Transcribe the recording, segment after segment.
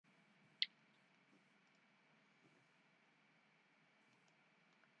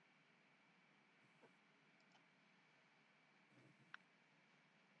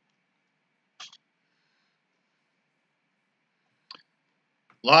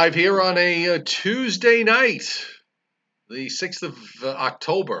Live here on a Tuesday night, the 6th of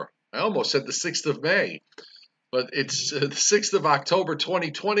October. I almost said the 6th of May, but it's the 6th of October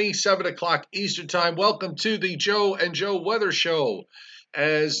 2020, 7 o'clock Eastern Time. Welcome to the Joe and Joe Weather Show.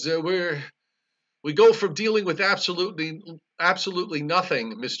 As we go from dealing with absolutely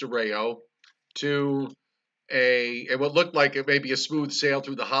nothing, Mr. Rayo, to what looked like it may be a smooth sail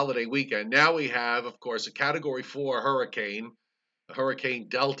through the holiday weekend. Now we have, of course, a Category 4 hurricane, Hurricane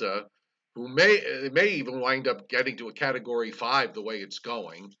Delta, who may even wind up getting to a Category 5 the way it's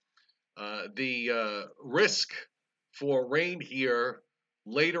going. The risk for rain here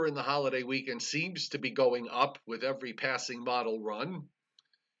later in the holiday weekend seems to be going up with every passing model run.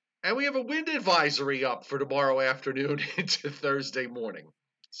 And we have a wind advisory up for tomorrow afternoon into Thursday morning.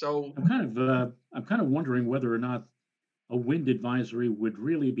 So, I'm kind of wondering whether or not a wind advisory would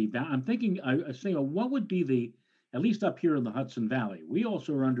really be bad. I was thinking, what would be at least up here in the Hudson Valley, we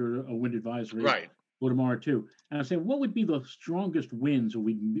also are under a wind advisory right. for tomorrow too. And I say, what would be the strongest winds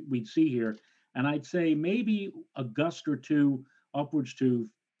we'd see here? And I'd say maybe a gust or two upwards to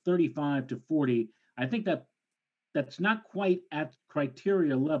 35 to 40. I think that's not quite at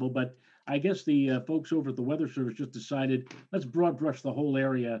criteria level, but I guess the folks over at the Weather Service just decided let's broad brush the whole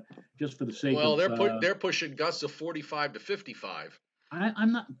area just for the sake Well, of. they're pushing gusts of 45 to 55.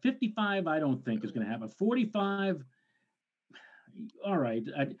 I'm not 55. I don't think is going to happen. 45. All right.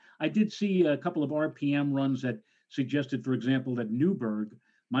 I did see a couple of RPM runs that suggested, for example, that Newburgh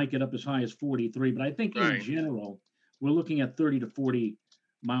might get up as high as 43. But I think in Right. general, we're looking at 30 to 40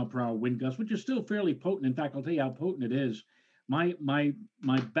 mile per hour wind gusts, which is still fairly potent. In fact, I'll tell you how potent it is. My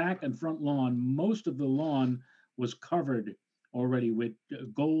back and front lawn, most of the lawn was covered already with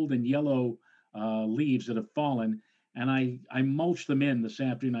gold and yellow leaves that have fallen. And I mulched them in this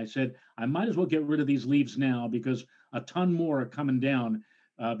afternoon. I said I might as well get rid of these leaves now because a ton more are coming down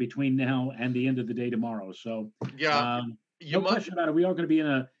between now and the end of the day tomorrow. So Yeah, you no might question about it. We are going to be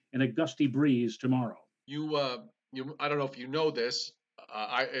in a gusty breeze tomorrow. you you I don't know if you know this.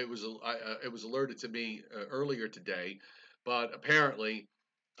 It was alerted to me earlier today, but apparently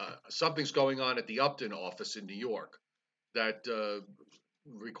something's going on at the Upton office in New York that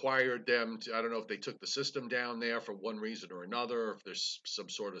required them to. I don't know if they took the system down there for one reason or another, or if there's some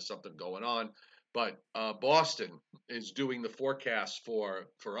sort of something going on. But Boston is doing the forecast for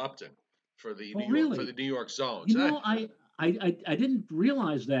Upton Oh, For really? the New York zones. You know, I didn't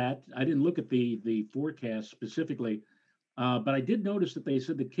realize that. I didn't look at the forecast specifically, but I did notice that they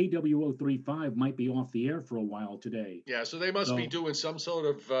said that KW035 might be off the air for a while today. Yeah, so they must be So, doing some sort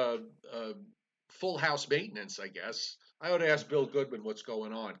of full house maintenance, I guess. I ought to ask Bill Goodman what's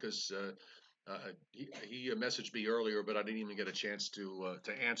going on because he messaged me earlier, but I didn't even get a chance to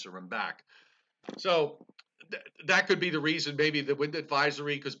answer him back. So that could be the reason, maybe the wind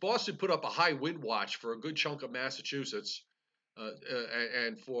advisory, because Boston put up a high wind watch for a good chunk of Massachusetts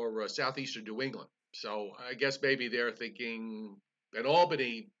and for southeastern New England. So I guess maybe they're thinking, and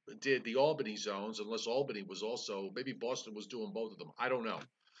Albany did the Albany zones, unless Albany was also, maybe Boston was doing both of them. I don't know.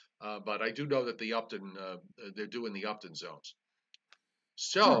 But I do know that they're doing the Upton zones.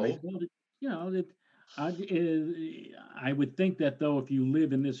 all right. So, Well, I would think that though, if you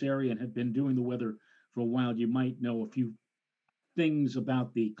live in this area and have been doing the weather for a while, you might know a few things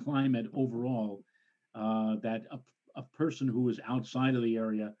about the climate overall that a person who is outside of the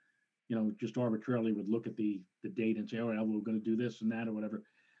area, just arbitrarily would look at the date and say, "Oh, well, we're going to do this and that or whatever."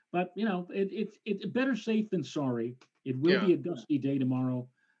 But it's better safe than sorry. It will yeah, be a gusty day tomorrow,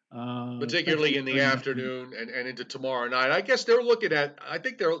 particularly especially in the during that time. afternoon and into tomorrow night. I guess they're looking at. I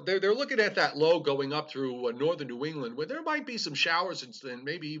think they're looking at that low going up through northern New England, where there might be some showers and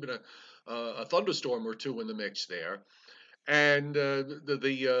maybe even a thunderstorm or two in the mix there. And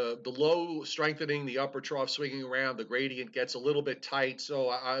the low strengthening, the upper trough swinging around, the gradient gets a little bit tight.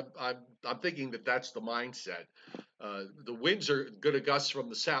 So I'm thinking that that's the mindset. The winds are going to gust from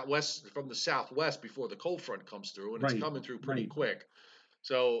the southwest before the cold front comes through, and it's Right, coming through pretty right. quick.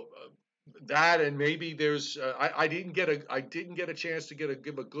 So that, and maybe there's I didn't get a chance to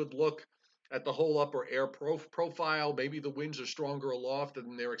give a good look at the whole upper air profile. Maybe the winds are stronger aloft,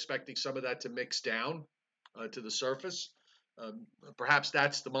 and they're expecting some of that to mix down to the surface. Perhaps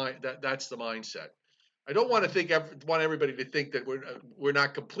that's the mindset. I don't want to want everybody to think that we're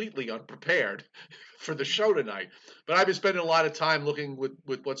not completely unprepared for the show tonight. But I've been spending a lot of time looking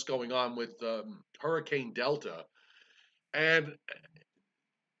with what's going on with Hurricane Delta. And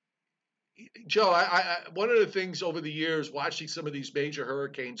Joe, one of the things over the years, watching some of these major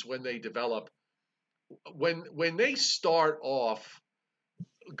hurricanes when they develop, when they start off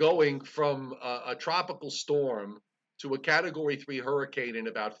going from a tropical storm to a Category 3 hurricane in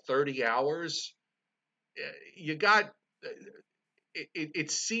about 30 hours, you got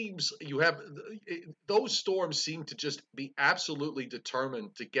it seems you have those storms seem to just be absolutely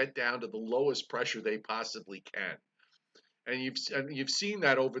determined to get down to the lowest pressure they possibly can. And you've seen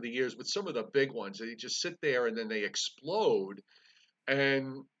that over the years with some of the big ones. They just sit there and then they explode,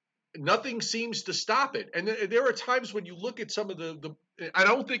 and nothing seems to stop it. And there are times when you look at some of the I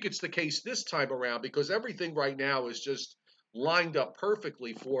don't think it's the case this time around, because everything right now is just lined up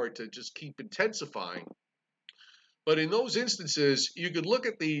perfectly for it to just keep intensifying. But in those instances, you could look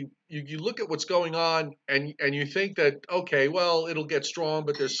at you look at what's going on, and you think that, okay, well, it'll get strong,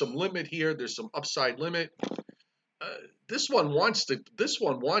 but there's some limit here, there's some upside limit. Uh, this one wants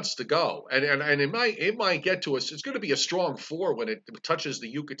to go, and it might get to us. It's going to be a strong 4 when it touches the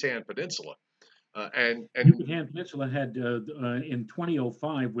Yucatan Peninsula, and Yucatan Peninsula had in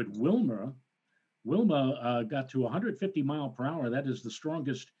 2005 with Wilma. Wilma got to 150 mile per hour. That is the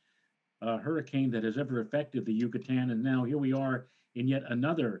strongest hurricane that has ever affected the Yucatan. And now here we are in yet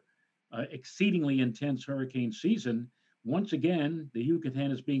another exceedingly intense hurricane season. Once again, the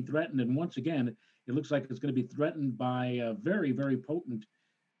Yucatan is being threatened, and once again, it looks like it's going to be threatened by a very, very potent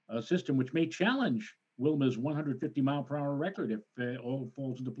system, which may challenge Wilma's 150 mile per hour record if all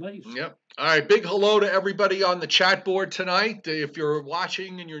falls into place. Yep. All right. Big hello to everybody on the chat board tonight. If you're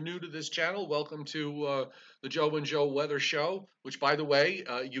watching and you're new to this channel, welcome to the Joe and Joe Weather Show, which, by the way,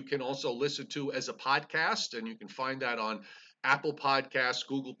 you can also listen to as a podcast, and you can find that on Apple Podcasts,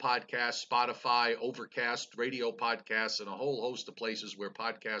 Google Podcasts, Spotify, Overcast, Radio Podcasts, and a whole host of places where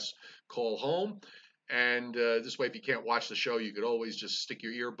podcasts call home. And this way, if you can't watch the show, you could always just stick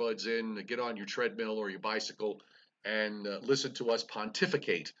your earbuds in, get on your treadmill or your bicycle, and listen to us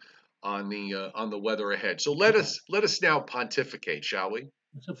pontificate on the weather ahead. So let us now pontificate, shall we?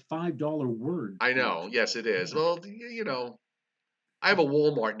 It's a $5 word. I know, yes, it is. Well, I have a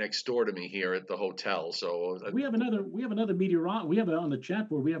Walmart next door to me here at the hotel, so We have another meteorologist. We have on the chat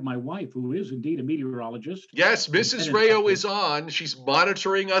board. We have my wife, who is indeed a meteorologist. yes, Mrs. Rayo is on. She's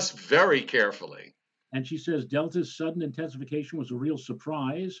monitoring us very carefully. And she says Delta's sudden intensification was a real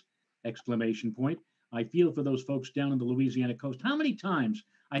surprise! Exclamation point. I feel for those folks down in the Louisiana coast. How many times?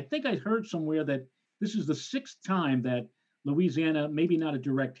 I think I heard somewhere that this is the 6th time that Louisiana, maybe not a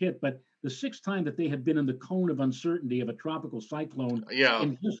direct hit, but the 6th time that they have been in the cone of uncertainty of a tropical cyclone Yeah.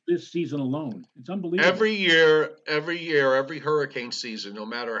 in just this season alone. It's unbelievable. Every year, every hurricane season, no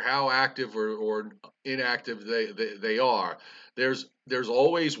matter how active or inactive they are, there's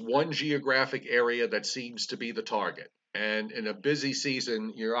always one geographic area that seems to be the target. And in a busy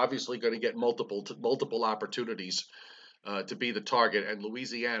season, you're obviously going to get multiple opportunities to be the target, and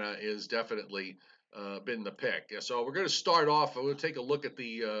Louisiana is definitely been the pick. So we're going to start off. We're going to take a look at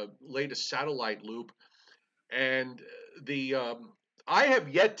the latest satellite loop, and the I have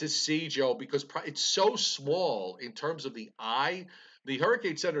yet to see, Joe, because it's so small in terms of the eye. The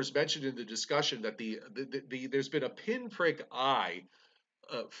Hurricane Center has mentioned in the discussion that there's been a pinprick eye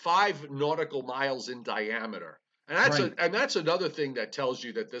 5 nautical miles in diameter. And that's another thing that tells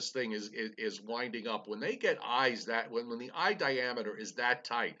you that this thing is winding up. When they get eyes when the eye diameter is that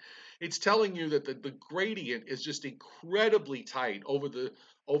tight, it's telling you that the gradient is just incredibly tight over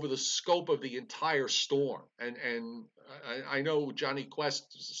the scope of the entire storm. And I know Johnny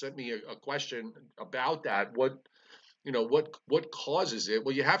Quest sent me a question about that. What causes it?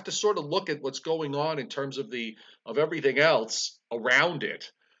 Well, you have to sort of look at what's going on in terms of everything else around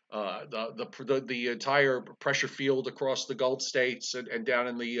it. The entire pressure field across the Gulf states and down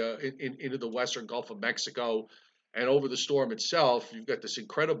into the western Gulf of Mexico, and over the storm itself, you've got this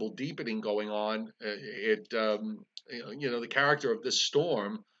incredible deepening going on. The character of this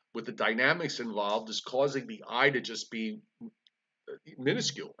storm with the dynamics involved is causing the eye to just be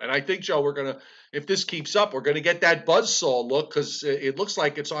minuscule. And I think, Joe, if this keeps up, we're gonna get that buzzsaw look, because it looks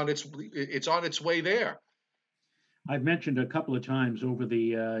like it's on its way there. I've mentioned a couple of times over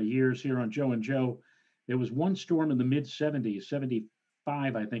the years here on Joe and Joe, there was one storm in the mid 70s,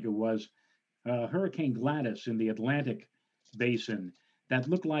 75, I think it was, Hurricane Gladys in the Atlantic basin, that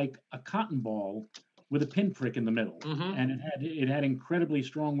looked like a cotton ball with a pinprick in the middle. Mm-hmm. And it had incredibly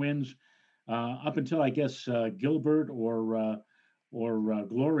strong winds up until, I guess, Gilbert or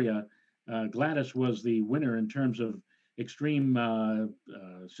Gloria. Gladys was the winner in terms of extreme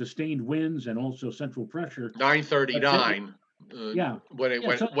sustained winds and also central pressure. 939. Yeah. When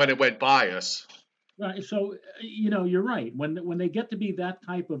it went by us. Right. So you're right. When they get to be that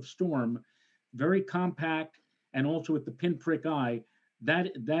type of storm, very compact and also with the pinprick eye,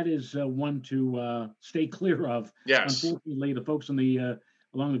 that is one to stay clear of. Yes. Unfortunately, the folks in the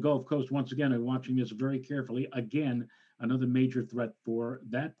along the Gulf Coast once again are watching this very carefully. Again, another major threat for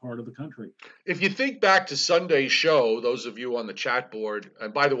that part of the country. If you think back to Sunday's show, those of you on the chat board,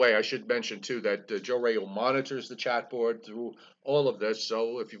 and by the way, I should mention too that Joe Rayo monitors the chat board through all of this.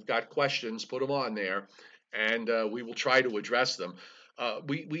 So if you've got questions, put them on there, and we will try to address them.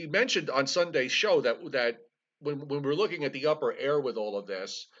 We mentioned on Sunday's show that when we're looking at the upper air with all of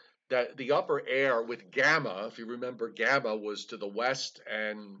this, that the upper air with Gamma, if you remember, Gamma was to the west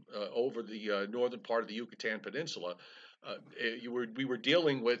and over the northern part of the Yucatan Peninsula. We were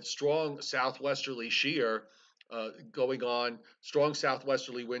dealing with strong southwesterly shear going on, strong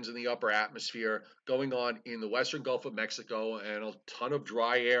southwesterly winds in the upper atmosphere going on in the western Gulf of Mexico, and a ton of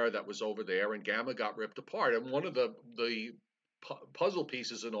dry air that was over there, and Gamma got ripped apart. And one of the puzzle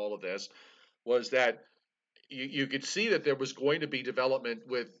pieces in all of this was that you could see that there was going to be development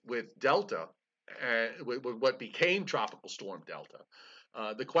with Delta, with what became Tropical Storm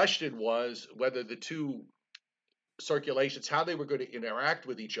Delta. The question was whether the two circulations, how they were going to interact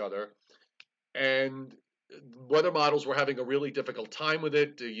with each other, and weather models were having a really difficult time with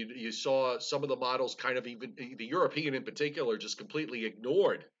it. You saw some of the models, kind of even the European in particular, just completely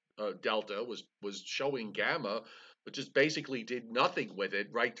ignored Delta, was showing Gamma, but just basically did nothing with it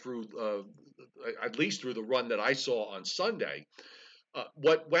right through, at least through the run that I saw on Sunday.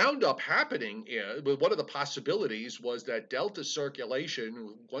 What wound up happening, one of the possibilities was that Delta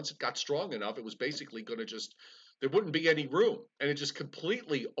circulation, once it got strong enough, it was basically going to just, there wouldn't be any room, and it just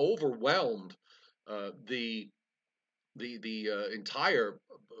completely overwhelmed the entire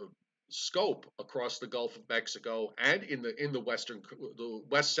scope across the Gulf of Mexico and in the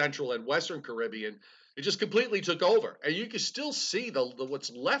West Central and Western Caribbean. It just completely took over, and you can still see the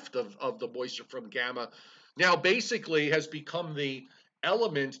what's left of the moisture from Gamma now basically has become the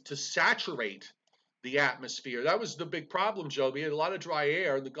element to saturate the atmosphere. That was the big problem, Joe. We had a lot of dry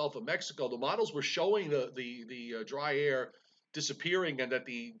air in the Gulf of Mexico. The models were showing the dry air disappearing and that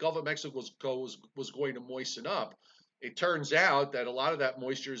the Gulf of Mexico was going to moisten up. It turns out that a lot of that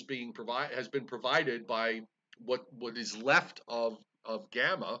moisture has been provided by what is left of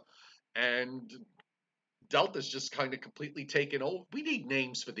Gamma, and Delta's just kind of completely taken over. We need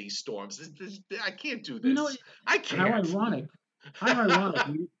names for these storms. I can't do You know, this. I how can't. ironic, how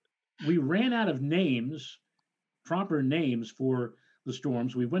ironic. We ran out of names, proper names for the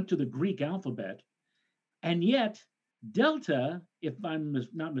storms. We went to the Greek alphabet, and yet Delta, if I'm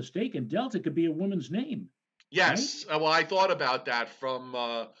not mistaken, Delta could be a woman's name, right? Yes. Well, I thought about that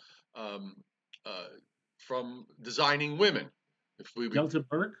um, uh, from Designing Women. If we Delta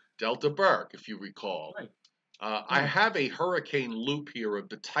Burke, Delta Burke, if you recall. right? I Right. have a hurricane loop here of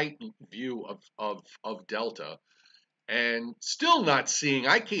the tight view of Delta, and still not seeing.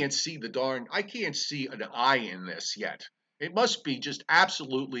 I can't see an eye in this yet. It must be just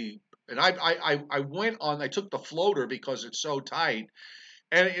absolutely. And I went on. I took the floater because it's so tight,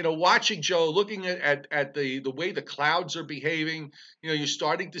 and watching Joe, looking at the way the clouds are behaving, you're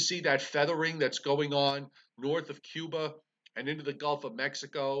starting to see that feathering that's going on north of Cuba and into the Gulf of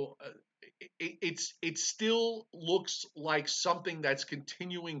Mexico. It still looks like something that's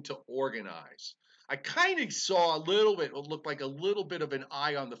continuing to organize. I kind of saw a little bit, it looked like a little bit of an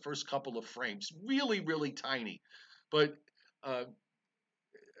eye on the first couple of frames, really, really tiny. But uh,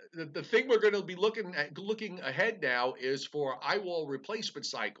 the thing we're going to be looking ahead now is for eye wall replacement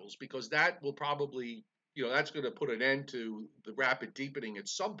cycles, because that will probably, that's going to put an end to the rapid deepening at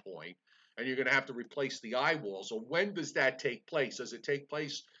some point, and you're going to have to replace the eye wall. So when does that take place? Does it take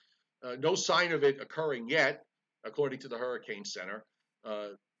place? No sign of it occurring yet, according to the Hurricane Center. Uh,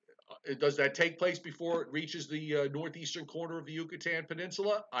 does that take place before it reaches the northeastern corner of the Yucatan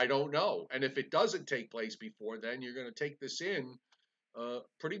Peninsula? I don't know. And if it doesn't take place before then, you're going to take this in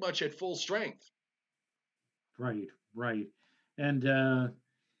pretty much at full strength. Right, right. And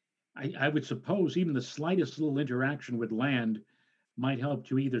I would suppose even the slightest little interaction with land might help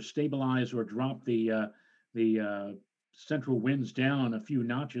to either stabilize or drop the central winds down a few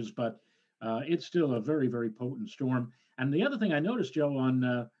notches. But it's still a very, very potent storm. And the other thing I noticed, Joe, on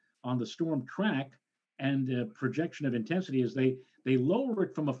the storm track and projection of intensity is they lower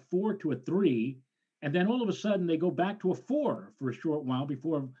it from a 4 to a 3, and then all of a sudden they go back to a 4 for a short while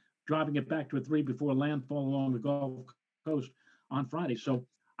before driving it back to a 3 before landfall along the Gulf Coast on Friday. So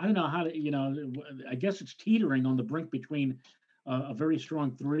I don't know how to, I guess it's teetering on the brink between a very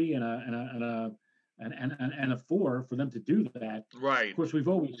strong 3 and a 4 for them to do that. Of Right. course, we've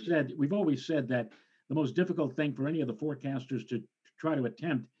always said that the most difficult thing for any of the forecasters to try to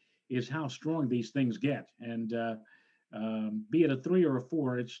attempt is how strong these things get, and be it a 3 or a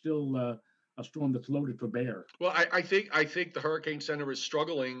 4, it's still a storm that's loaded for bear. Well, I think the Hurricane Center is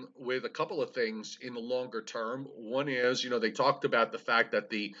struggling with a couple of things in the longer term. One is, they talked about the fact that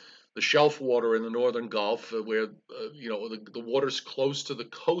the shelf water in the northern Gulf, where the waters close to the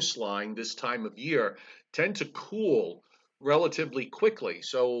coastline this time of year, tend to cool relatively quickly.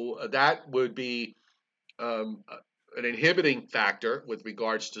 So that would be um, an inhibiting factor with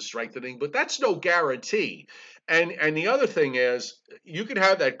regards to strengthening, but that's no guarantee. And the other thing is, you can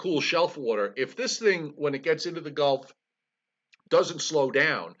have that cool shelf water if this thing, when it gets into the Gulf, doesn't slow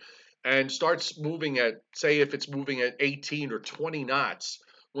down and starts moving at, say, if it's moving at 18 or 20 knots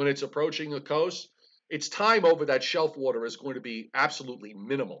when it's approaching the coast, its time over that shelf water is going to be absolutely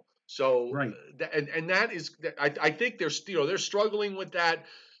minimal. So, Right. and that is, I think they're struggling with that.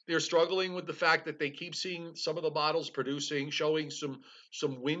 They're struggling with the fact that they keep seeing some of the models showing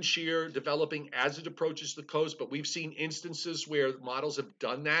some wind shear developing as it approaches the coast. But we've seen instances where models have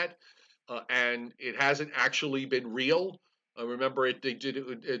done that, and it hasn't actually been real. Remember, they did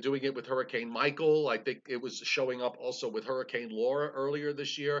it, doing it with Hurricane Michael. I think it was showing up also with Hurricane Laura earlier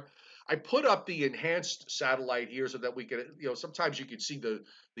this year. I put up the enhanced satellite here so that we can, sometimes you can see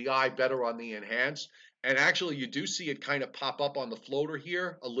the eye better on the enhanced, and actually you do see it kind of pop up on the floater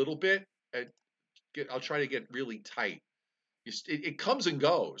here a little bit. And I'll try to get really tight. It comes and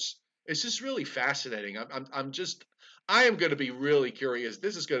goes. It's just really fascinating. I am going to be really curious.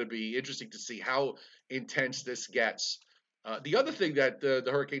 This is going to be interesting to see how intense this gets. The other thing that the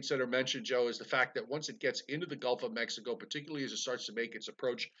Hurricane Center mentioned, Joe, is the fact that once it gets into the Gulf of Mexico, particularly as it starts to make its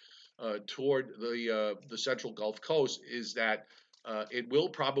approach toward the central Gulf Coast, is that it will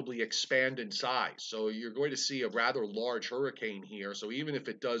probably expand in size. So you're going to see a rather large hurricane here. So even if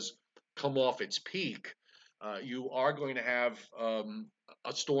it does come off its peak, you are going to have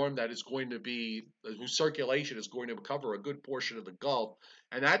a storm that is going to be whose circulation is going to cover a good portion of the Gulf,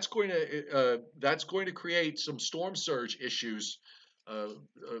 and that's going to create some storm surge issues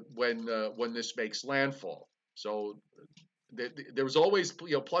when this makes landfall. So there's always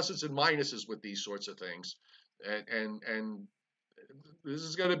pluses and minuses with these sorts of things, and this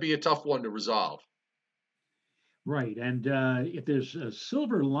is going to be a tough one to resolve. Right. And if there's a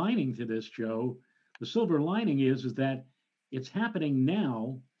silver lining to this, Joe, the silver lining is that it's happening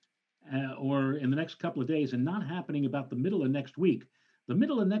now or in the next couple of days and not happening about the middle of next week. The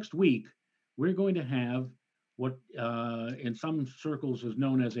middle of next week, we're going to have what in some circles is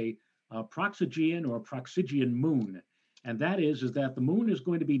known as a proxygean or proxygean moon. And that is that the moon is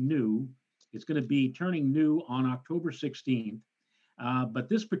going to be new. It's going to be turning new on October 16th. But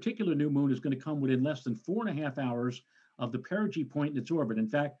this particular new moon is going to come within less than 4.5 hours of the perigee point in its orbit. In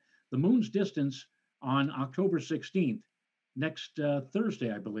fact, the moon's distance on October 16th, next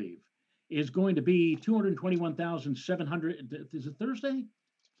Thursday, I believe, is going to be 221,700. Is it Thursday?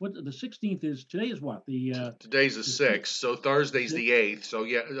 What the 16th is? Today is what? Today's the The 6th, so Thursday's sixth. the 8th. So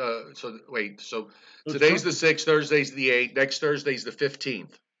yeah, so wait, so So it's today's the 6th, Thursday's the 8th, next Thursday's the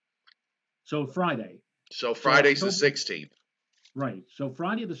 15th. so Friday. So So Friday's the October, 16th. right. So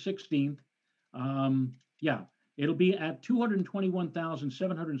Friday the 16th. Yeah, it'll be at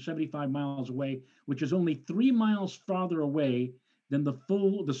 221,775 miles away, which is only 3 miles farther away than the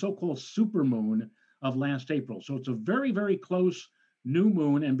so-called supermoon of last April. So it's a very, very close new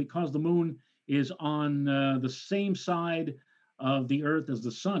moon. And because the moon is on the same side of the Earth as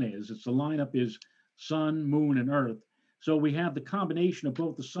the sun it's the lineup is sun, moon, and Earth. So we have the combination of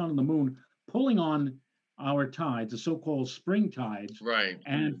both the sun and the moon pulling on our tides, the so-called spring tides. Right.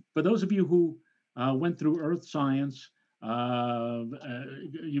 And for those of you who went through earth science,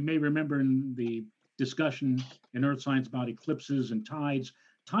 you may remember in the discussion in earth science about eclipses and tides,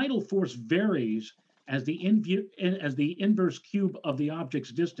 tidal force varies as as the inverse cube of the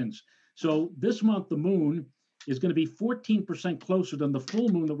object's distance. So this month, the moon is going to be 14% closer than the full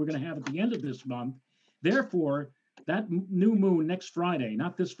moon that we're going to have at the end of this month. Therefore, that new moon next Friday,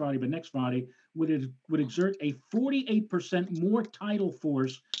 not this Friday, but next Friday, would exert a 48% more tidal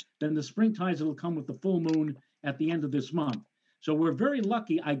force than the spring tides that will come with the full moon at the end of this month. So we're very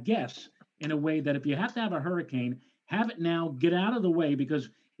lucky, I guess, in a way that if you have to have a hurricane, have it now, get out of the way, because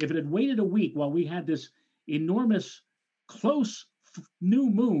if it had waited a week while we had this enormous, close new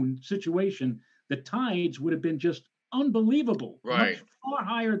moon situation, the tides would have been just unbelievable, Right. much far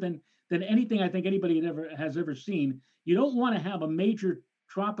higher than anything I think anybody has ever seen. You don't want to have a major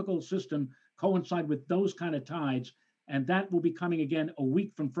tropical system coincide with those kind of tides, and that will be coming again a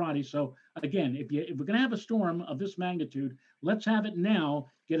week from Friday. So again, if we're going to have a storm of this magnitude, let's have it now,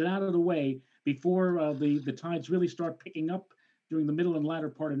 get it out of the way before the tides really start picking up during the middle and latter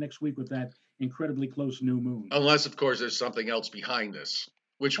part of next week with that incredibly close new moon. Unless, of course, there's something else behind this.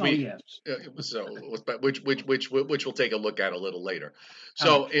 which Oh we yes. which we'll take a look at a little later.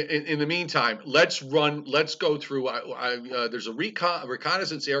 So Okay. in the meantime, let's go through. There's a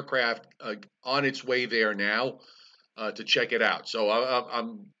reconnaissance aircraft on its way there now to check it out. So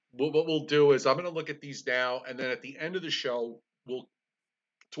what we'll do is I'm going to look at these now, and then at the end of the show,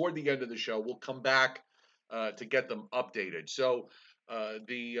 toward the end of the show, we'll come back to get them updated. So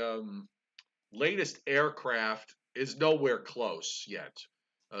the latest aircraft is nowhere close yet.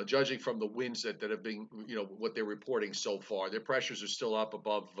 Judging from the winds that have been, what they're reporting so far, their pressures are still up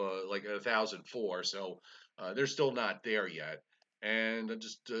above like 1,004, so they're still not there yet. And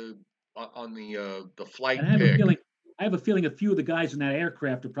just on the And flight pick, I have a feeling a few of the guys in that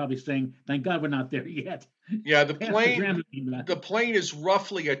aircraft are probably saying, "Thank God we're not there yet." yeah, Past the Dramamine. the plane is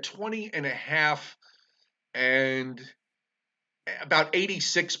roughly a 20 and a half and about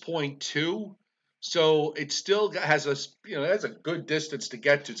 86.2. So it still has has a good distance to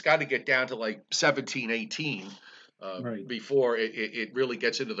get to. It's got to get down to like 17, 18 Right. before it really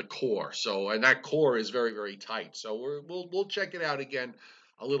gets into the core. So, and that core is very, very tight. So we'll check it out again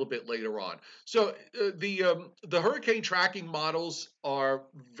a little bit later on. So the hurricane tracking models are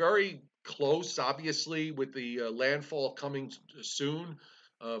very close, obviously, with the landfall coming soon.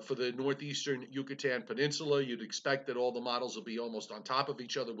 For the northeastern Yucatan Peninsula, you'd expect that all the models will be almost on top of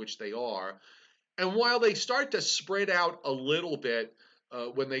each other, which they are. And while they start to spread out a little bit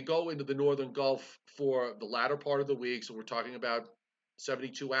when they go into the northern Gulf for the latter part of the week, so we're talking about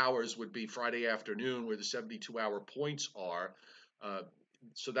 72 hours would be Friday afternoon, where the 72-hour points are. Uh,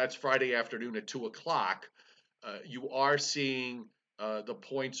 so that's Friday afternoon at 2 o'clock. You are seeing the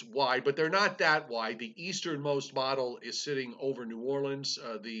points wide, but they're not that wide. The easternmost model is sitting over New Orleans.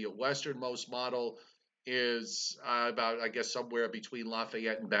 The westernmost model is about, I guess, somewhere between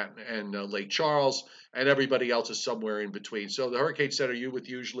Lafayette and Lake Charles, and everybody else is somewhere in between. So the Hurricane Center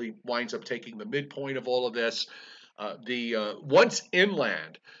usually winds up taking the midpoint of all of this. The once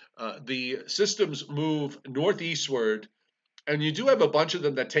inland, the systems move northeastward, and you do have a bunch of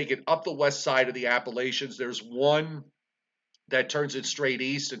them that take it up the west side of the Appalachians. There's one that turns it straight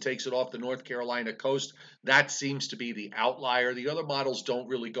east and takes it off the North Carolina coast. That seems to be the outlier. The other models don't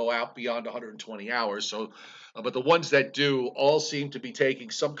really go out beyond 120 hours. So, but the ones that do all seem to be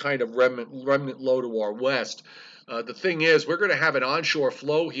taking some kind of remnant low to our west. The thing is, we're going to have an onshore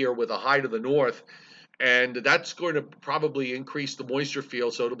flow here with a high to the north, and that's going to probably increase the moisture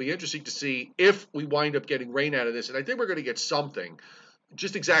field. So it'll be interesting to see if we wind up getting rain out of this. And I think we're going to get something.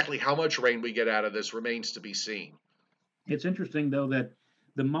 Just exactly how much rain we get out of this remains to be seen. It's interesting though that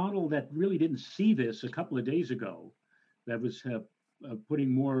the model that really didn't see this a couple of days ago, that was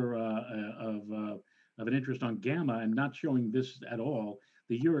putting more of an interest on gamma and not showing this at all.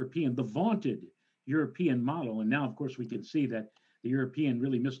 The vaunted European model, and now of course we can see that the European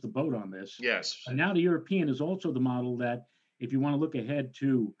really missed the boat on this. Yes. And now the European is also the model that, if you want to look ahead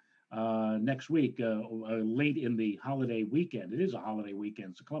to next week, late in the holiday weekend, it is a holiday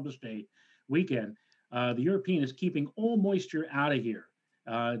weekend, it's a Columbus Day weekend. The European is keeping all moisture out of here.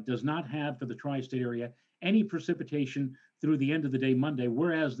 Does not have for the tri-state area any precipitation through the end of the day Monday,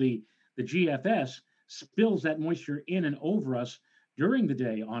 whereas the GFS spills that moisture in and over us during the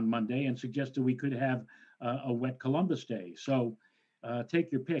day on Monday and suggested we could have a wet Columbus Day. So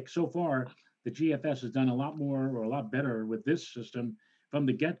take your pick. So far, the GFS has done a lot more or a lot better with this system from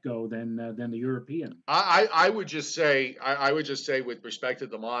the get-go than the European. I would just say with respect to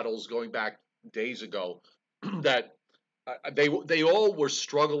the models going back days ago that they all were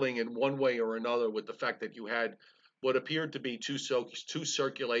struggling in one way or another with the fact that you had what appeared to be two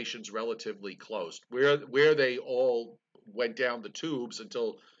circulations relatively close, where they all went down the tubes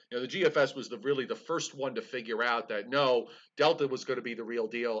until the GFS was really the first one to figure out that no, Delta was going to be the real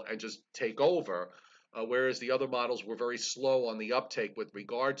deal and just take over. Whereas the other models were very slow on the uptake with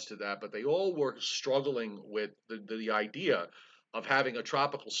regards to that, but they all were struggling with the idea of having a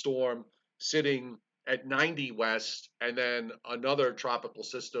tropical storm sitting at 90 west and then another tropical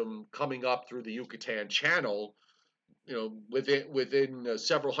system coming up through the Yucatan Channel, within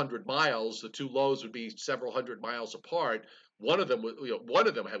several hundred miles. The two lows would be several hundred miles apart. One of them would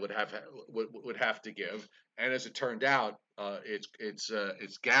have to give. And as it turned out,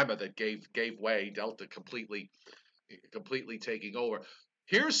 it's Gamma that gave way. Delta completely taking over.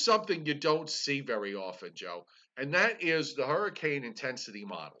 Here's something you don't see very often, Joe, and that is the hurricane intensity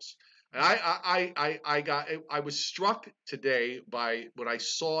models. And I was struck today by when I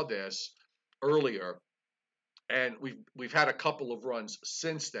saw this earlier, and we've had a couple of runs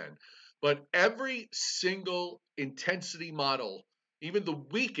since then. But every single intensity model, even the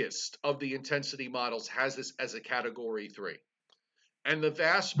weakest of the intensity models, has this as a category 3. And the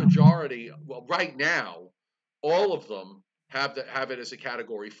vast majority, well, right now, all of them have it as a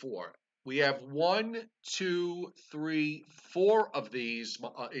category 4. We have one, two, three, four of these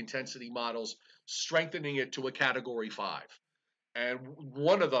intensity models strengthening it to a category 5. And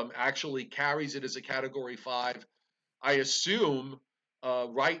one of them actually carries it as a category 5, I assume,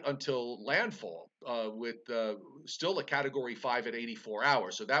 right until landfall, with still a Category 5 at 84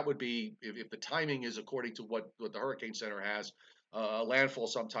 hours. So that would be, if the timing is according to what the Hurricane Center has, landfall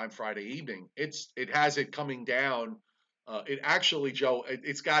sometime Friday evening. It has it coming down. It actually, Joe,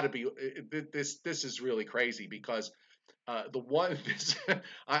 it's got to be this is really crazy because the one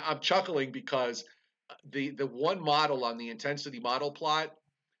I'm chuckling because the one model on the intensity model plot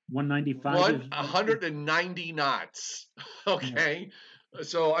 195 is 190 knots. yeah. Okay,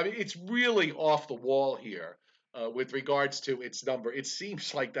 so I mean it's really off the wall here with regards to its number. It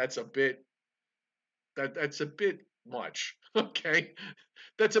seems like that's a bit much. Okay,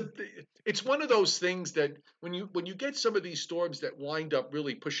 that's a it's one of those things that when you get some of these storms that wind up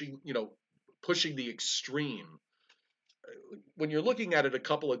really pushing the extreme, when you're looking at it a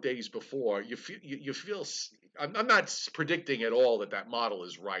couple of days before, you feel. I'm not predicting at all that model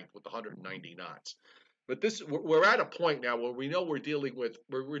is right with the 190 knots, but we're at a point now where we know we're dealing with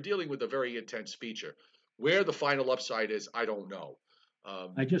a very intense feature. Where the final upside is, I don't know. I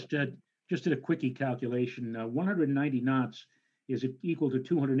Um, just did a quickie calculation. 190 knots is equal to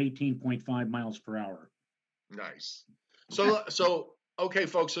 218.5 miles per hour. nice. So okay,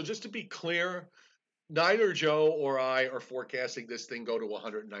 folks. So just to be clear, neither Joe or I are forecasting this thing go to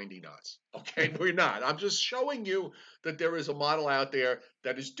 190 knots. Okay, we're not. I'm just showing you that there is a model out there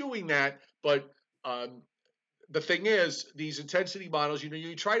that is doing that. But um, the thing is, these intensity models, you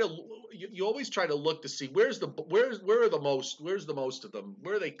always try to look to see where's the most of them,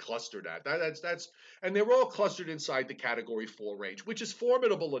 where are they clustered at. That's and they're all clustered inside the Category 4 range, which is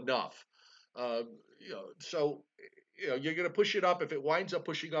formidable enough. Uh, so you're going to push it up. If it winds up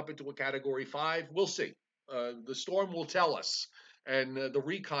pushing up into a Category 5, we'll see. The storm will tell us, and the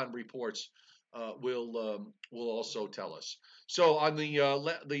recon reports will also tell us. So on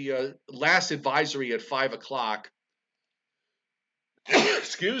the last advisory at 5 o'clock,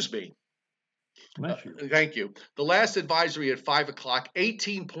 excuse me. Bless you. Thank you. The last advisory at 5 o'clock,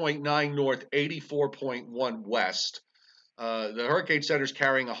 18.9 north, 84.1 west. The Hurricane Center is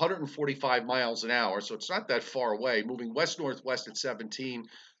carrying 145 miles an hour, so it's not that far away. Moving west northwest at 17.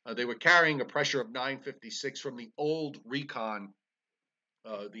 They were carrying a pressure of 956 from the old recon,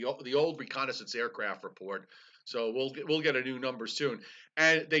 the old reconnaissance aircraft report. So we'll get a new number soon.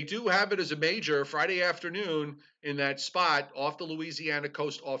 And they do have it as a major Friday afternoon in that spot off the Louisiana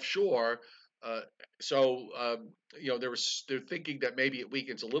coast offshore. Uh, so they're thinking that maybe it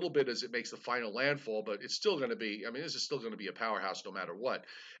weakens a little bit as it makes the final landfall, but it's still going to be. I mean, this is still going to be a powerhouse no matter what.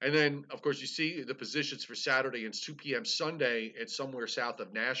 And then, of course, you see the positions for Saturday and 2 p.m. Sunday. It's somewhere south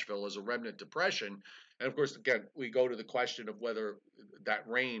of Nashville as a remnant depression. And of course, again, we go to the question of whether that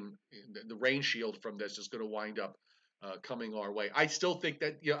the rain shield from this is going to wind up coming our way. I still think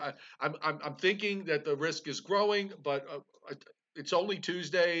that I'm thinking that the risk is growing, but it's only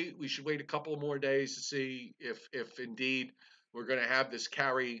Tuesday. We should wait a couple more days to see if indeed we're going to have this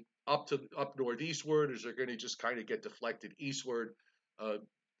carry up northeastward, or is it going to just kind of get deflected eastward? Uh,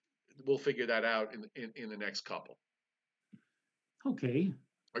 we'll figure that out in the next couple. Okay.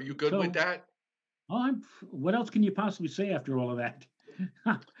 Are you good with So, that? what else can you possibly say after all of that?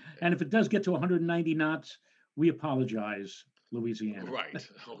 And if it does get to 190 knots, we apologize, Louisiana. Right.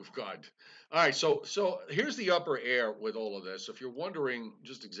 Oh God. All right. So here's the upper air with all of this. If you're wondering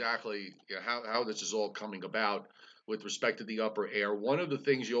just exactly how this is all coming about with respect to the upper air, one of the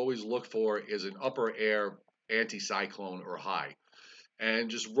things you always look for is an upper air anticyclone or high, and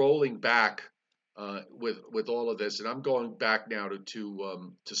just rolling back with all of this. And I'm going back now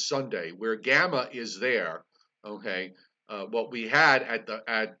to Sunday where gamma is there. Okay. What we had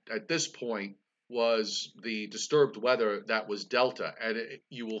at this point was the disturbed weather that was delta, and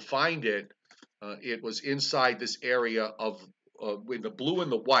you will find it. It was inside this area of in the blue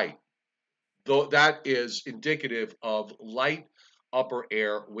and the white. Though that is indicative of light upper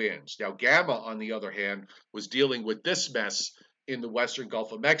air winds. Now, gamma, on the other hand, was dealing with this mess in the western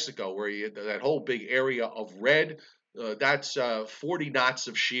Gulf of Mexico, where that whole big area of red, that's 40 knots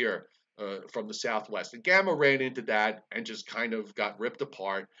of shear from the southwest. And gamma ran into that and just kind of got ripped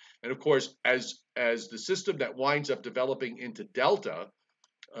apart. And of course, as the system that winds up developing into delta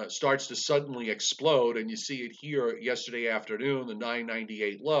starts to suddenly explode, and you see it here yesterday afternoon, the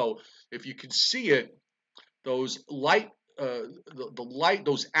 998 low. If you can see it, those light,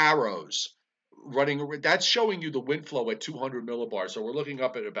 those arrows That's showing you the wind flow at 200 millibars. So we're looking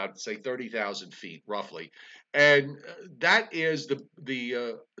up at about, say, 30,000 feet roughly. And that is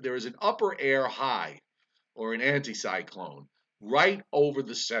there is an upper air high or an anticyclone right over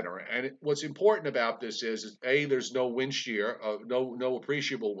the center. And what's important about this is A, there's no wind shear, no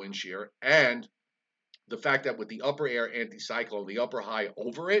appreciable wind shear, and the fact that with the upper air anticyclone, the upper high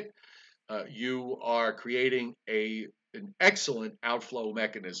over it, you are creating an excellent outflow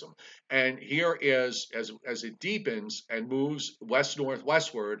mechanism. And here is, as it deepens and moves west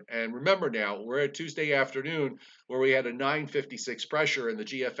northwestward, and remember now, we're at Tuesday afternoon where we had a 956 pressure and the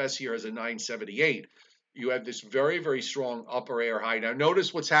GFS here is a 978. You have this very, very strong upper air high. Now,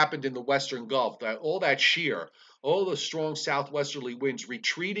 notice what's happened in the Western Gulf, that all that shear, all the strong southwesterly winds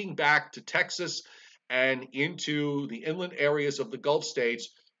retreating back to Texas and into the inland areas of the Gulf states,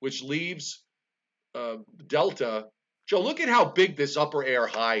 which leaves Delta. Joe, look at how big this upper air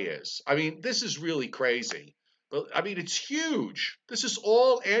high is. I mean, this is really crazy. But I mean, it's huge. This is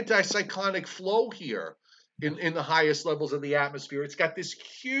all anticyclonic flow here in the highest levels of the atmosphere. It's got this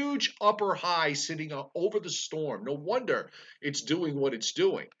huge upper high sitting over the storm. No wonder it's doing what it's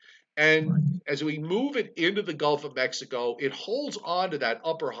doing. And as we move it into the Gulf of Mexico, it holds on to that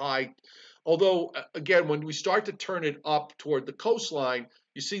upper high. Although, again, when we start to turn it up toward the coastline,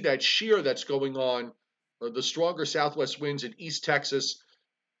 you see that shear that's going on, the stronger southwest winds in East Texas,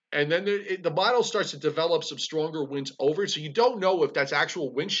 and then the model starts to develop some stronger winds over. So you don't know if that's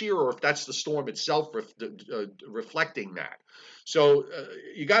actual wind shear or if that's the storm itself reflecting that. So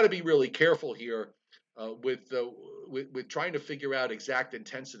you got to be really careful here with trying to figure out exact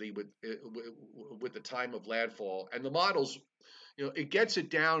intensity with the time of landfall. And the models, it gets it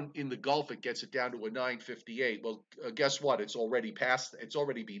down in the Gulf. It gets it down to a 958. Well, guess what? It's already past. It's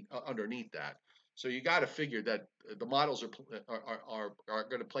already been underneath that. So you got to figure that the models are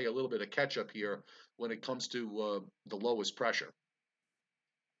going to play a little bit of catch up here when it comes to the lowest pressure.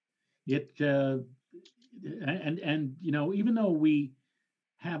 It and even though we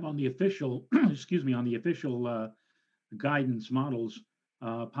have on the official excuse me, on the official guidance models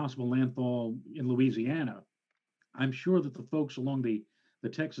possible landfall in Louisiana, I'm sure that the folks along the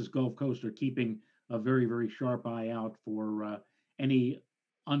Texas Gulf Coast are keeping a very, very sharp eye out for any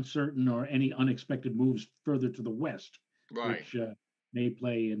uncertain or any unexpected moves further to the west, Right. which may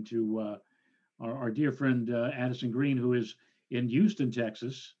play into our dear friend Addison Green, who is in Houston,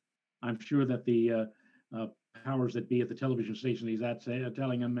 Texas. I'm sure that the powers that be at the television station he's at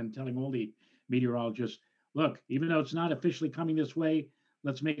telling him and telling all the meteorologists, look, even though it's not officially coming this way,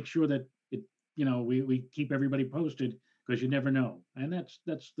 let's make sure that we keep everybody posted because you never know. And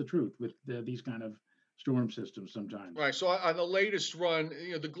that's the truth with these kind of storm systems sometimes. Right. So on the latest run,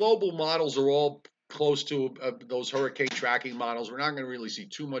 the global models are all close to those hurricane tracking models. We're not going to really see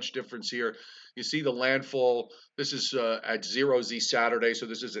too much difference here. You see the landfall. This is at 0Z Saturday, so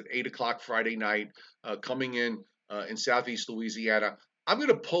this is at 8 o'clock Friday night, coming in southeast Louisiana. I'm going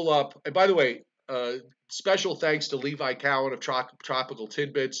to pull up. And by the way, special thanks to Levi Cowan of Tropical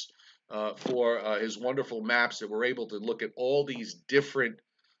Tidbits for his wonderful maps that we're able to look at all these different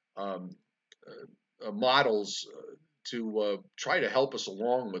um, models to try to help us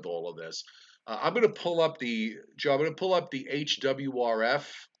along with all of this. I'm going to pull up the Joe. I'm going to pull up the HWRF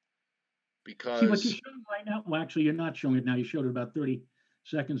See what you're because showing right now. Well, actually, you're not showing it now. You showed it about 30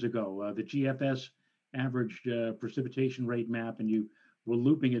 seconds ago. The GFS average precipitation rate map, and you were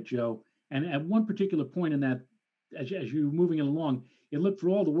looping it, Joe. And at one particular point in that, as you were moving it along, it looked for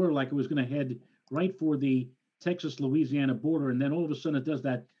all the world like it was going to head right for the Texas-Louisiana border, and then all of a sudden it does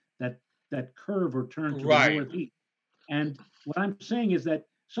that curve or turn to the right northeast. And what I'm saying is that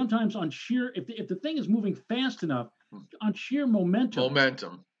sometimes on sheer, if the thing is moving fast enough, on sheer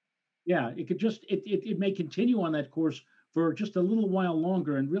momentum, yeah, it could just it may continue on that course for just a little while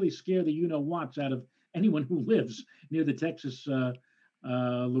longer and really scare the whats out of anyone who lives near the Texas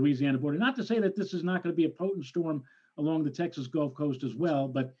Louisiana border. Not to say that this is not going to be a potent storm along the Texas Gulf Coast as well,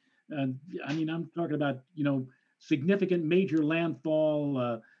 but I mean I'm talking about significant major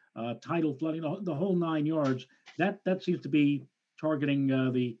landfall, tidal flooding, the whole 9 yards. That seems to be targeting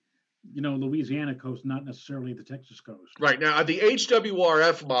the Louisiana coast, not necessarily the Texas coast. right. Now the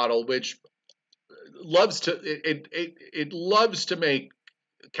HWRF model, which loves to make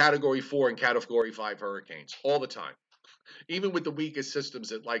Category 4 and Category 5 hurricanes all the time. Even with the weakest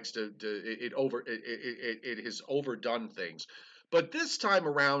systems, it likes it has overdone things. But this time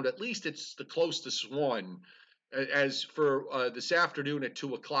around, at least it's the closest one. As for this afternoon at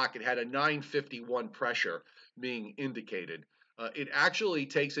 2 o'clock, it had a 951 pressure being indicated. It actually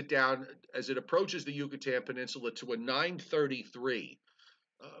takes it down as it approaches the Yucatan Peninsula to a 933.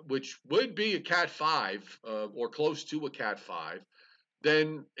 which would be a Cat 5 or close to a Cat 5,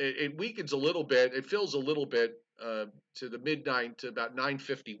 then it weakens a little bit. It fills a little bit to the midnight to about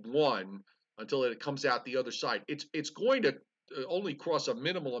 9:51 until it comes out the other side. It's going to only cross a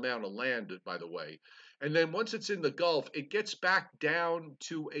minimal amount of land, by the way, and then once it's in the Gulf, it gets back down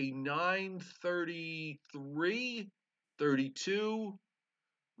to a 9:33, 32,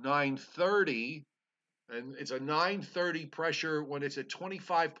 9:30. And it's a 930 pressure when it's at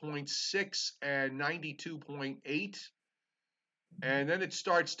 25.6 and 92.8. And then it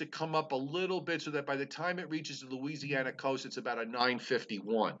starts to come up a little bit so that by the time it reaches the Louisiana coast, it's about a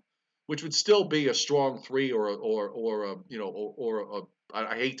 951, which would still be a strong three or a, you know or a,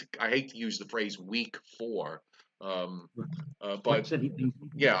 I hate to use the phrase weak four, um, but What's anything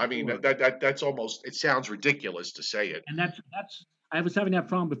yeah, I mean for? that's almost, it sounds ridiculous to say it. And that's I was having that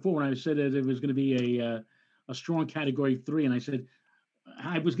problem before when I said that it was going to be a strong category three, and I said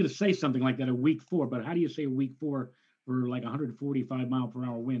I was going to say something like that a week four, but how do you say a week four for like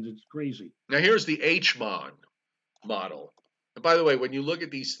 145-mile-per-hour winds? It's crazy. Now here's the HMON model. And by the way, when you look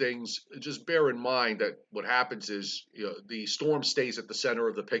at these things, just bear in mind that what happens is, the storm stays at the center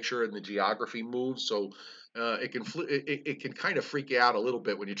of the picture and the geography moves. So it can kind of freak you out a little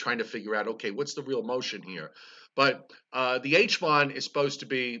bit when you're trying to figure out, okay, what's the real motion here? But the HMON is supposed to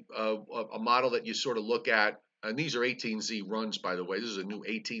be a model that you sort of look at. And these are 18Z runs, by the way. This is a new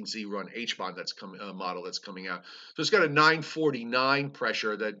 18Z run HMON that's coming, model that's coming out. So it's got a 949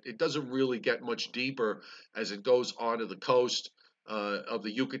 pressure that it doesn't really get much deeper as it goes onto the coast of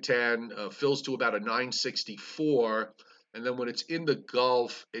the Yucatan, fills to about a 964. And then when it's in the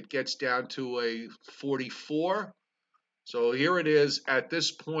Gulf, it gets down to a 44. So here it is at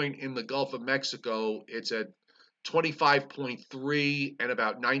this point in the Gulf of Mexico. It's at 25.3 and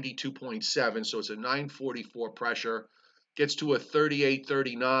about 92.7. So it's a 944 pressure. Gets to a 38,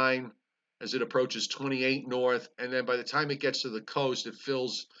 39 as it approaches 28 north. And then by the time it gets to the coast,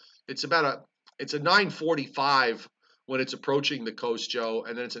 it's about it's a 945 when it's approaching the coast, Joe.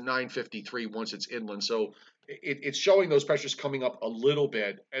 And then it's a 953 once it's inland. So it's showing those pressures coming up a little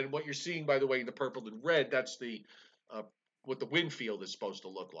bit. And what you're seeing, by the way, in the purple and red, that's uh, what the wind field is supposed to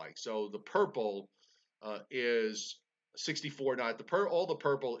look like. So the purple is 64 knot. All the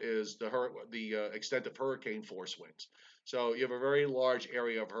purple is the extent of hurricane force winds. So you have a very large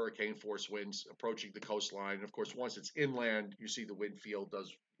area of hurricane force winds approaching the coastline. And of course, once it's inland, you see the wind field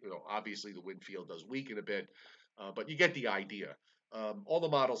does, obviously the wind field does weaken a bit, but you get the idea. All the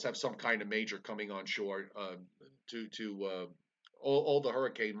models have some kind of major coming on shore to all the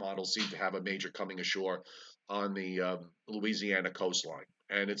hurricane models seem to have a major coming ashore on the Louisiana coastline,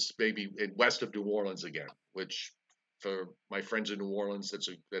 and it's maybe west of New Orleans again, which for my friends in New Orleans,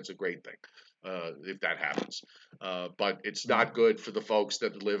 that's a great thing if that happens. But it's Right. not good for the folks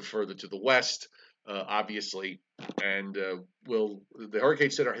that live further to the west, obviously. And will the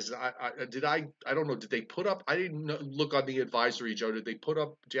Hurricane Center has I don't know, did they put up, I didn't look on the advisory, Joe, did they put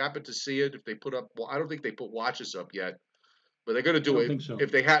up, do you happen to see it, if they put up, well, I don't think they put watches up yet, but they're going to I do don't it think so.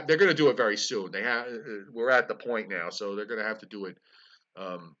 if they have. They're going to do it very soon. They have. We're at the point now, so they're going to have to do it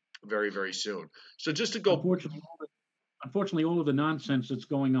very very soon. So just to go, Unfortunately, unfortunately, all of the nonsense that's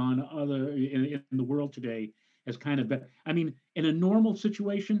going on in the world today has kind of been. I mean, in a normal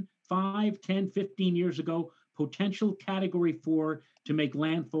situation, 5, 10, 15 years ago, potential Category 4 to make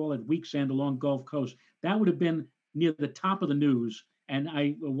landfall at Weeksand along Gulf Coast, that would have been near the top of the news. And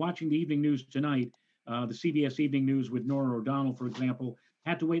I, watching the evening news tonight, the CBS Evening News with Nora O'Donnell, for example,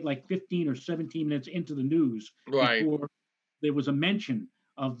 had to wait like 15 or 17 minutes into the news right. before there was a mention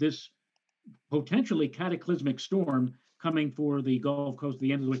of this potentially cataclysmic storm coming for the Gulf Coast at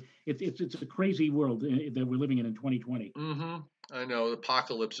the end of the week. It's a crazy world that we're living in 2020. Mm-hmm. I know the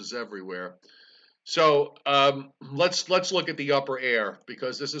apocalypse is everywhere. So let's look at the upper air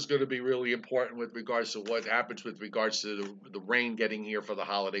because this is going to be really important with regards to what happens with regards to the rain getting here for the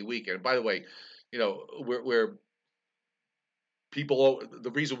holiday weekend. By the way, we're people,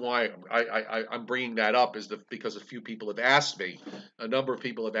 the reason why I'm bringing that up is because a few people have asked me, a number of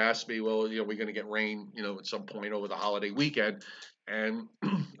people have asked me, well, we're going to get rain, at some point over the holiday weekend, and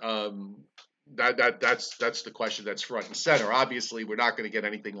um, that's the question that's front and center. Obviously, we're not going to get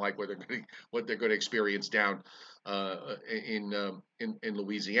anything like what they're going to experience down in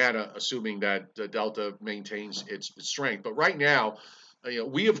Louisiana, assuming that Delta maintains its strength. But right now,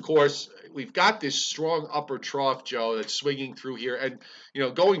 we of course we've got this strong upper trough, Joe, that's swinging through here, and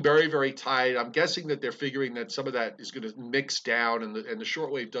going very very tight. I'm guessing that they're figuring that some of that is going to mix down, and the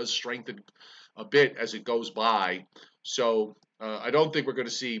shortwave does strengthen a bit as it goes by. So I don't think we're going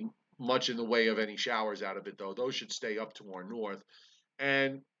to see much in the way of any showers out of it, though. Those should stay up to our north.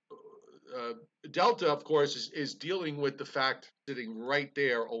 And uh, Delta, of course, is dealing with the fact sitting right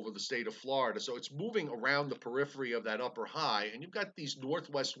there over the state of Florida. So it's moving around the periphery of that upper high, and you've got these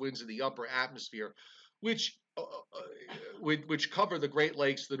northwest winds in the upper atmosphere, which which cover the Great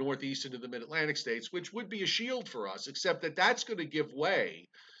Lakes, the Northeast, into the Mid-Atlantic states, which would be a shield for us, except that that's going to give way,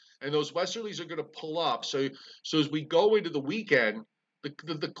 and those westerlies are going to pull up. So as we go into the weekend,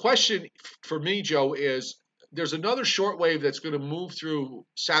 the question for me, Joe, is there's another short wave that's going to move through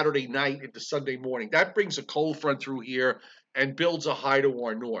Saturday night into Sunday morning. That brings a cold front through here and builds a high to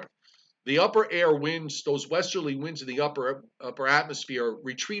our north. The upper air winds, those westerly winds in the upper atmosphere,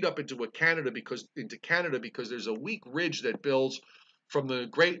 retreat up into Canada because there's a weak ridge that builds from the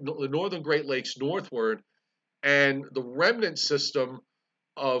northern Great Lakes northward, and the remnant system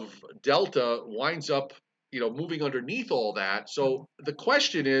of Delta winds up, moving underneath all that. So the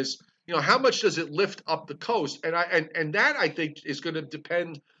question is, how much does it lift up the coast? And that I think is going to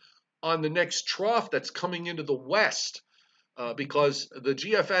depend on the next trough that's coming into the west, because the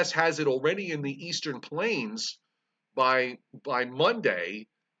GFS has it already in the eastern plains by Monday,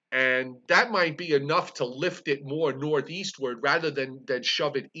 and that might be enough to lift it more northeastward rather than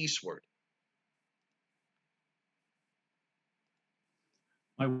shove it eastward.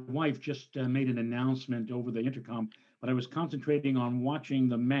 My wife just made an announcement over the intercom, but I was concentrating on watching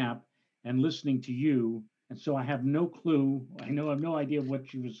the map and listening to you, and so I have no clue. I have no idea what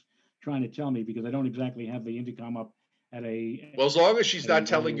she was trying to tell me because I don't exactly have the intercom up at Well, as long as she's a not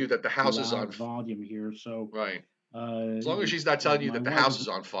telling very you that the house is on, loud volume here. So right. As long as uh, she's not telling you my that the wife house is is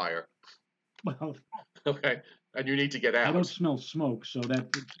on fire, well. okay, and you need to get I don't out. smell smoke, so that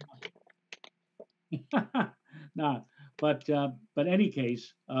not. But any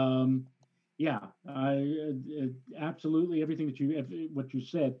case, yeah, absolutely everything that what you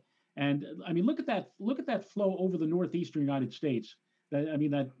said, and I mean, look at that flow over the northeastern United States. That I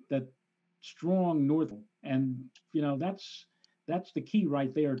mean that strong north, and that's the key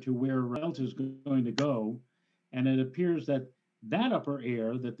right there to where Delta is going to go, and it appears that that upper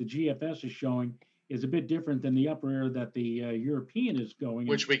air that the GFS is showing is a bit different than the upper air that the European is going, and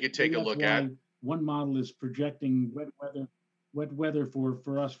Which we could take maybe a that's look why at. one model is projecting wet weather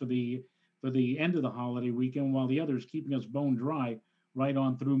for us for the end of the holiday weekend, while the other is keeping us bone dry right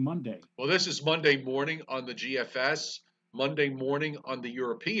on through Monday. Well, this is Monday morning on the GFS, Monday morning on the Right.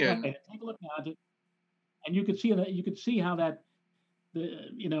 European, Take a look at it, and you could see how that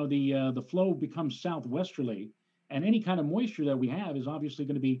the flow becomes southwesterly, and any kind of moisture that we have is obviously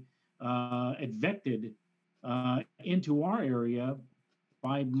going to be advected into our area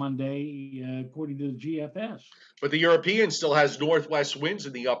by Monday, according to the GFS. but the European still has northwest winds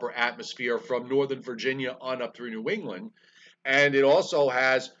in the upper atmosphere from Northern Virginia on up through New England. And it also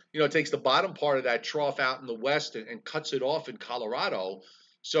has, it takes the bottom part of that trough out in the west and cuts it off in Colorado.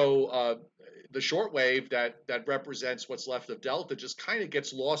 So the shortwave that represents what's left of Delta just kind of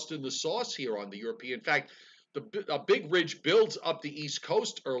gets lost in the sauce here on the European. In fact, a big ridge builds up the East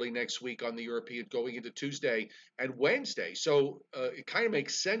Coast early next week on the European going into Tuesday and Wednesday. So it kind of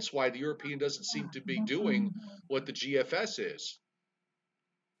makes sense why the European doesn't seem to be doing what the GFS is.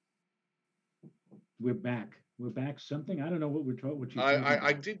 We're back. We're back. Something I don't know what you're I, talking I, I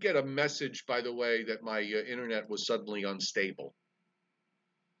about. did get a message, by the way, that my internet was suddenly unstable.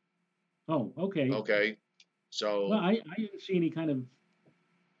 Oh, okay. Okay, Well, so I didn't see any kind of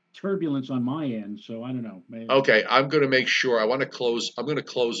turbulence on my end, so I don't know. okay, I'm going to make sure. I want to close. I'm going to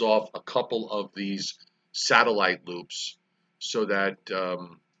close off a couple of these satellite loops so that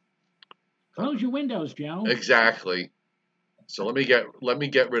Close your windows, Joe. exactly. So let me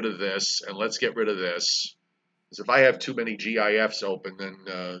get rid of this, and let's get rid of this. Because if I have too many GIFs open,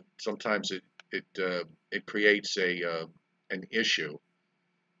 then sometimes it creates an issue.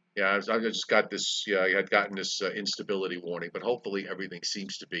 Yeah, I just got this. Yeah, I had gotten this instability warning, but hopefully everything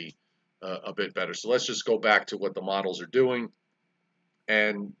seems to be a bit better. So let's just go back to what the models are doing.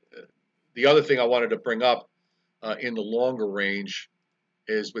 And the other thing I wanted to bring up in the longer range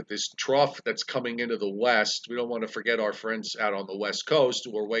is with this trough that's coming into the west. We don't want to forget our friends out on the west coast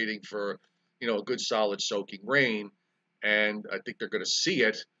who are waiting for, a good solid soaking rain, and I think they're going to see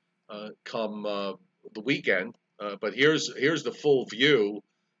it come the weekend. But here's the full view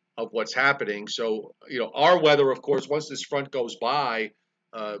of what's happening. So, our weather, of course, once this front goes by,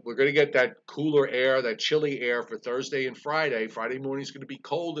 we're going to get that cooler air, that chilly air for Thursday and Friday. Friday morning is going to be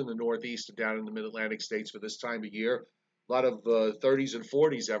cold in the Northeast and down in the Mid Atlantic states for this time of year. A lot of 30s and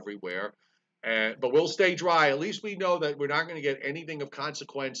 40s everywhere. But we'll stay dry. At least we know that we're not going to get anything of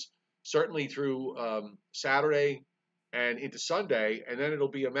consequence, certainly through Saturday and into Sunday. And then it'll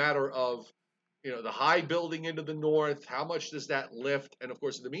be a matter of the high building into the north, how much does that lift? And of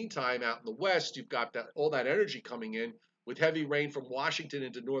course, in the meantime, out in the west, you've got that all that energy coming in with heavy rain from Washington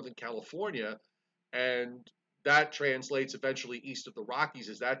into Northern California, and that translates eventually east of the Rockies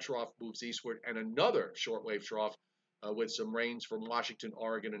as that trough moves eastward, and another shortwave trough with some rains from Washington,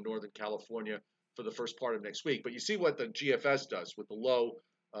 Oregon, and Northern California for the first part of next week. But you see what the GFS does with the low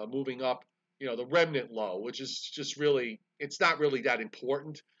moving up, the remnant low, which is just really, it's not really that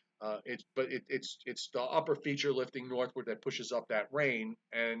important. It's the upper feature lifting northward that pushes up that rain.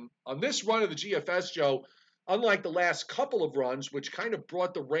 And on this run of the GFS, Joe, unlike the last couple of runs, which kind of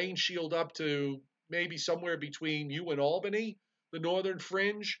brought the rain shield up to maybe somewhere between you and Albany, the northern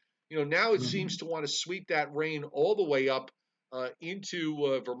fringe, now it seems Mhm. to want to sweep that rain all the way up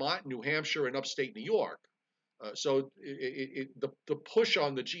into Vermont, New Hampshire, and upstate New York. The push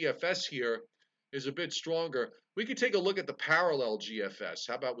on the GFS here is a bit stronger. We could take a look at the parallel GFS.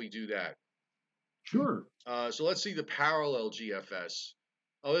 How about we do that? Sure. So let's see the parallel GFS.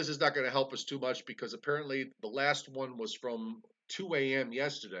 Oh, this is not going to help us too much because apparently the last one was from 2 a.m.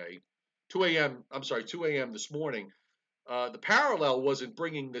 yesterday. 2 a.m. I'm sorry, 2 a.m. this morning. The parallel wasn't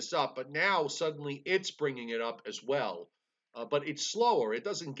bringing this up, but now suddenly it's bringing it up as well. But it's slower. It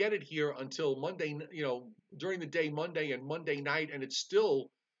doesn't get it here until Monday, during the day, Monday and Monday night, and it's still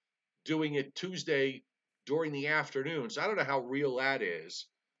doing it Tuesday during the afternoon. So I don't know how real that is.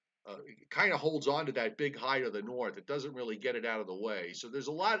 It kind of holds on to that big high to the north. It doesn't really get it out of the way. So there's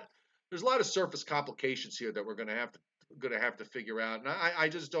a lot of surface complications here that we're going to have to figure out. And I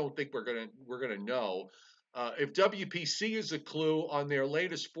just don't think we're gonna know. If WPC is a clue on their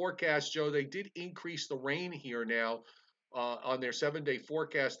latest forecast, Joe, they did increase the rain here now on their 7-day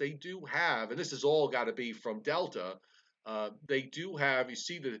forecast. They do have, and this has all got to be from Delta. They do have. You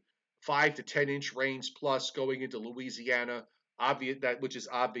see the 5 to 10 inch rains plus going into Louisiana, obvious that which is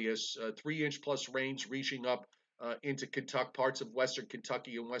obvious. 3 inch plus rains reaching up into Kentucky, parts of western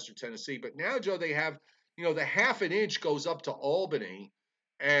Kentucky and western Tennessee. But now, Joe, they have, the half an inch goes up to Albany,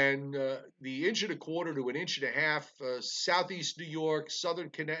 and the inch and a quarter to an inch and a half, southeast New York, southern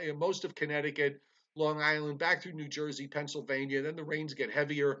Connecticut, most of Connecticut, Long Island, back through New Jersey, Pennsylvania. Then the rains get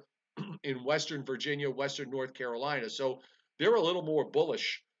heavier in western Virginia, western North Carolina. So they're a little more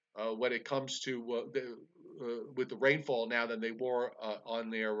bullish when it comes to with the rainfall now than they were on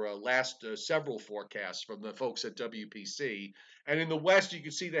their last several forecasts from the folks at WPC. And in the west, you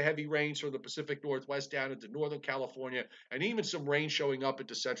can see the heavy rains from the Pacific Northwest down into Northern California, and even some rain showing up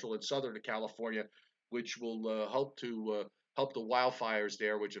into Central and Southern California, which will help the wildfires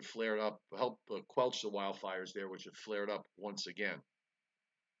there, which have flared up, help quench the wildfires there, which have flared up once again.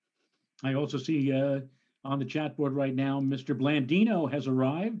 I also see on the chat board right now, Mr. Blandino has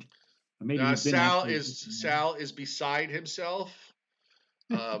arrived. Maybe Uh, he's been Sal actually is listening in. Sal is beside himself,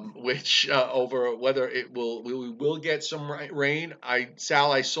 which over whether we will get some rain.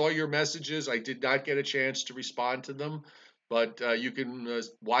 Sal, I saw your messages. I did not get a chance to respond to them, but you can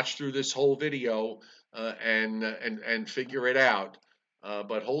watch through this whole video and figure it out.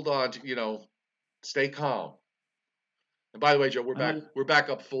 But hold on to stay calm. And by the way, Joe, we're I back. might, We're back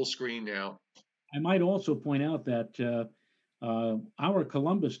up full screen now. I might also point out that our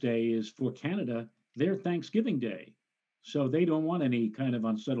Columbus Day is for Canada their Thanksgiving Day. So they don't want any kind of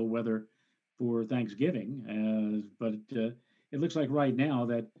unsettled weather for Thanksgiving. But it looks like right now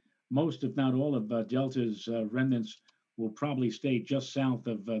that most, if not all, of Delta's remnants will probably stay just south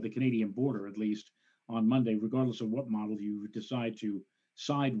of the Canadian border, at least on Monday, regardless of what model you decide to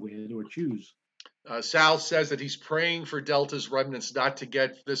side with or choose. Sal says that he's praying for Delta's remnants not to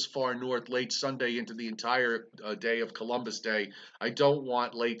get this far north late Sunday into the entire day of Columbus Day. I don't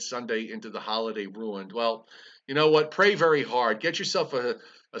want late Sunday into the holiday ruined. Well, you know what? Pray very hard. Get yourself a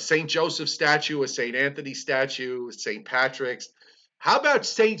St. Joseph statue, a St. Anthony statue, a St. Patrick's. How about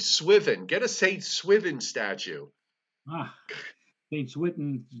St. Swithin? Get a St. Swithin statue. Ah, St.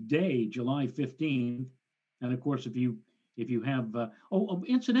 Swithin's Day, July 15th. And of course, if you have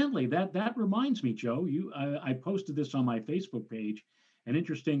incidentally, that reminds me, Joe, I posted this on my Facebook page, an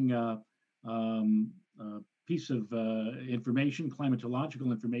interesting um, piece of information, climatological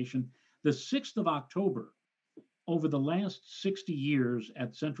information. The 6th of October, over the last 60 years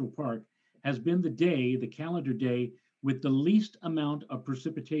at Central Park, has been the calendar day with the least amount of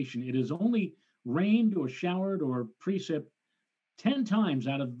precipitation. It has only rained or showered or precip 10 times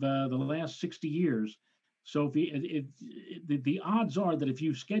out of the last 60 years. So the odds are that if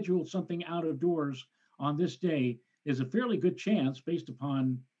you schedule something out of doors on this day, there's a fairly good chance, based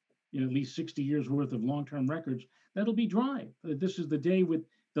upon at least 60 years worth of long-term records, that'll be dry. This is the day with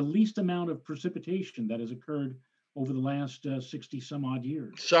the least amount of precipitation that has occurred over the last 60 some odd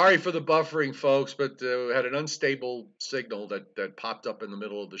years. Sorry for the buffering, folks, but we had an unstable signal that popped up in the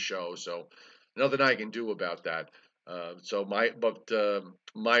middle of the show, so nothing I can do about that. So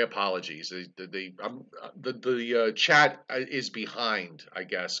my apologies. The chat is behind, I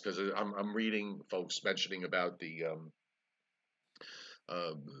guess, because I'm reading folks mentioning about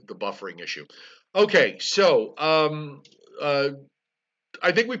uh, the buffering issue. Okay, so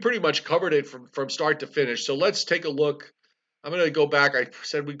I think we pretty much covered it from start to finish. So let's take a look. I'm going to go back. I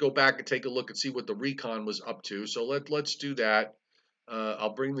said we'd go back and take a look and see what the recon was up to. So let's do that.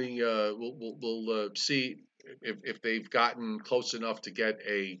 I'll bring the we'll see if they've gotten close enough to get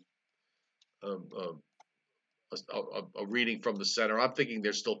um, a reading from the center. I'm thinking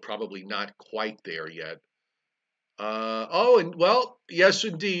they're still probably not quite there yet. Oh, and well, yes,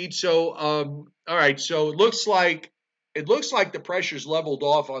 indeed. So, all right. So it looks like the pressure's leveled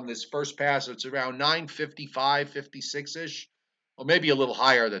off on this first pass. It's around 955, 56 ish, or maybe a little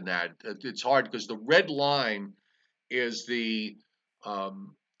higher than that. It's hard because the red line is the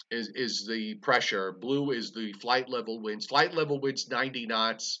um, is the pressure. Blue is the flight level winds. Flight level winds 90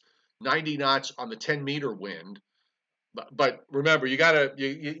 knots, 90 knots on the 10-meter wind. But remember, you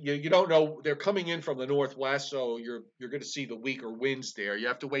don't know they're coming in from the northwest, so you're going to see the weaker winds there. You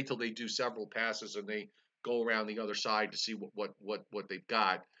have to wait till they do several passes and they go around the other side to see what they've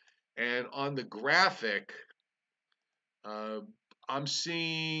got. And on the graphic, uh, I'm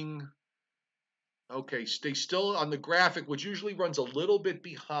seeing okay, they still on the graphic, which usually runs a little bit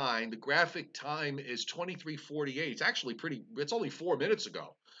behind. The graphic time is 23:48. It's actually pretty. It's only 4 minutes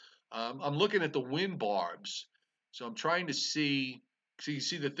ago. I'm looking at the wind barbs, so I'm trying to see. So you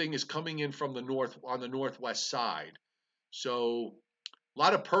see the thing is coming in from the north on the northwest side. So a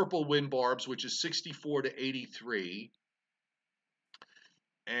lot of purple wind barbs, which is 64 to 83.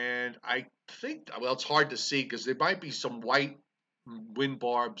 And I think, well, it's hard to see because there might be some white wind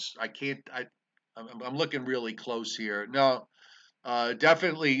barbs. I can't. I'm looking really close here. No,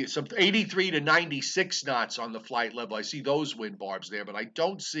 definitely some 83 to 96 knots on the flight level. I see those wind barbs there, but I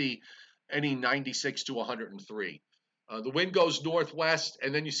don't see any 96 to 103. The wind goes northwest,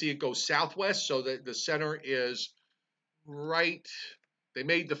 and then you see it goes southwest, so that the center is right. They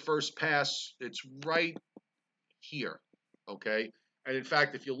made the first pass. It's right here. Okay. And in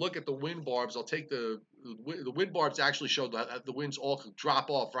fact, if you look at the wind barbs, I'll take the wind barbs actually show that the winds all drop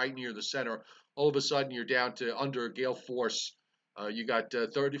off right near the center. All of a sudden, you're down to under gale force. You got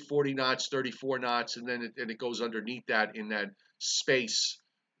 30, 40 knots, 34 knots, and then it goes underneath that in that space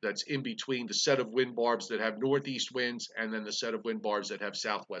that's in between the set of wind barbs that have northeast winds and then the set of wind barbs that have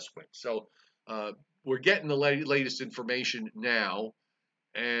southwest winds. So uh, we're getting the latest information now.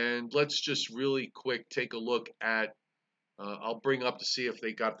 And let's just really quick take a look at I'll bring up to see if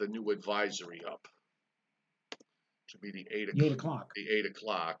they got the new advisory up. Should be the The 8 o'clock. the 8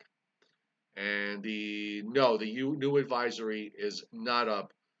 o'clock. And the new advisory is not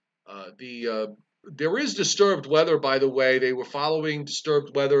up. There is disturbed weather, by the way. They were following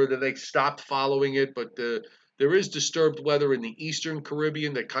disturbed weather, then they stopped following it. But there is disturbed weather in the Eastern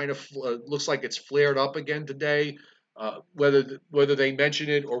Caribbean that kind of looks like it's flared up again today. Whether they mention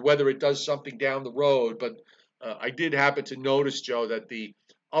it or whether it does something down the road, but I did happen to notice, Joe, that the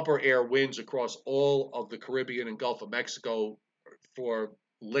upper air winds across all of the Caribbean and Gulf of Mexico for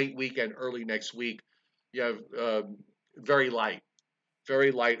late weekend, early next week, you have very light,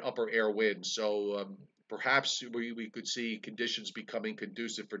 very light upper air winds. So perhaps we could see conditions becoming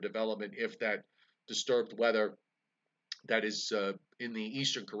conducive for development if that disturbed weather that is in the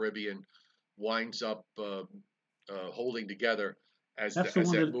Eastern Caribbean winds up holding together That's the as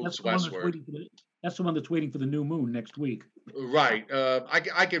one that that moves westward. that's the one that's waiting for the new moon next week. Right.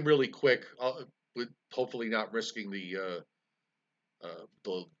 I can really quick, with hopefully not risking uh,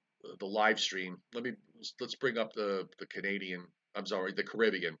 the the live stream. Let's bring up the Canadian. I'm sorry, the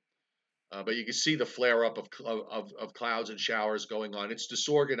Caribbean. But you can see the flare up of clouds and showers going on. It's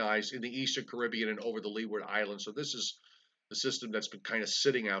disorganized in the Eastern Caribbean and over the Leeward Islands. So this is the system that's been kind of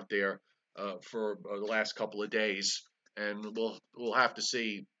sitting out there for the last couple of days, and we'll have to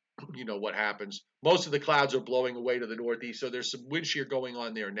see, what happens. Most of the clouds are blowing away to the northeast, so there's some wind shear going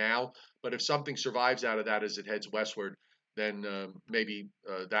on there now. But if something survives out of that as it heads westward, then maybe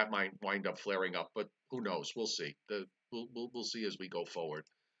that might wind up flaring up. But who knows? We'll see. We'll see as we go forward.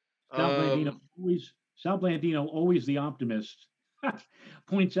 Sal Blandino Um, always Sal Blandino, always the optimist,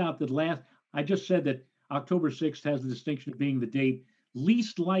 points out that last I just said that October 6th has the distinction of being the date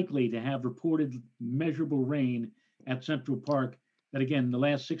least likely to have reported measurable rain at Central Park. That again, the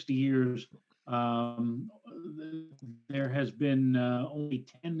last 60 years, um, there has been only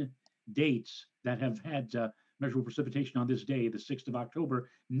 10 dates that have had measurable precipitation on this day, the 6th of October.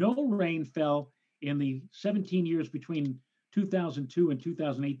 No rain fell in the 17 years between 2002 and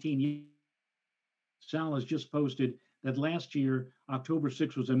 2018. Sal has just posted that last year, October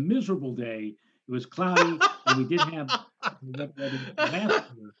 6th, was a miserable day. It was cloudy, and we did have wet weather last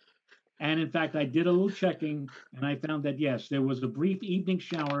year. And in fact, I did a little checking, and I found that yes, there was a brief evening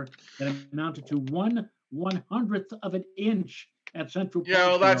shower that amounted to 1/100th of an inch at Central You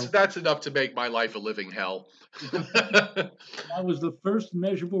Park. know, that's enough to make my life a living hell. That was the first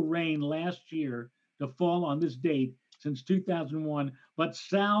measurable rain last year to fall on this date since 2001. But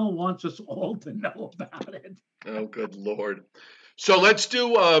Sal wants us all to know about it. Oh, good Lord. So let's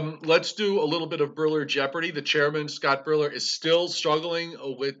do a little bit of Briller Jeopardy. The chairman, Scott Briller, is still struggling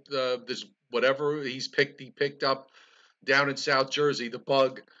with this whatever He picked up down in South Jersey, the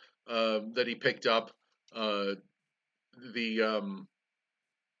bug that he picked up. Uh, the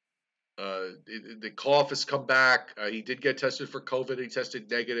the cough has come back. He did get tested for COVID. He tested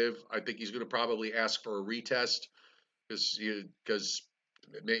negative. I think he's going to probably ask for a retest because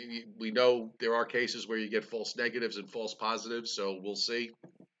we know there are cases where you get false negatives and false positives. So we'll see.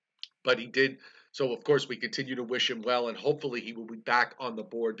 But he did. So of course we continue to wish him well, and hopefully he will be back on the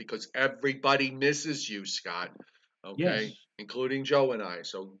board because everybody misses you, Scott. Okay, Yes. including Joe and I.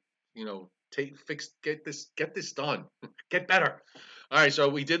 So get this done, get better. All right. So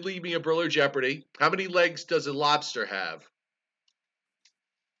we did leave me a Briller Jeopardy. How many legs does a lobster have?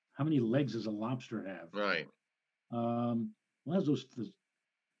 How many legs does a lobster have? Right. Well,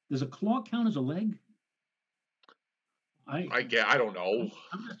 does a claw count as a leg? I don't know.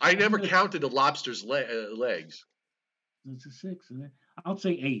 I'm just, I I'm never gonna, counted a lobster's legs. it's a six. I'll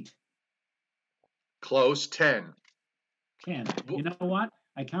say eight. Close. 10. 10. You know what?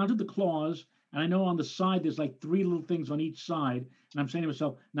 I counted the claws, and I know on the side there's like three little things on each side. And I'm saying to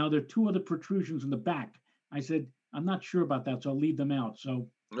myself, now there are two other protrusions in the back. I said, I'm not sure about that, so I'll leave them out. So,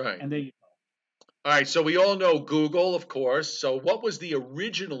 Right. and they All right, so we all know Google, of course. So what was the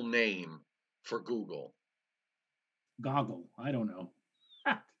original name for Google? goggle. I don't know.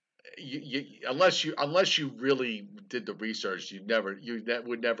 Unless you really did the research,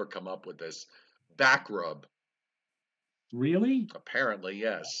 would never come up with this. Back rub, Really? apparently,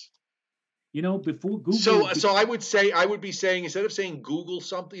 yes. Before Google, So I would be saying, instead of saying Google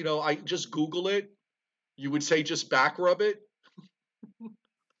something, I just Google it. You would say just back rub it.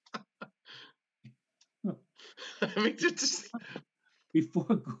 I mean, just before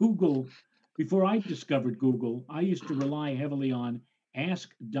Google, before I discovered Google, I used to rely heavily on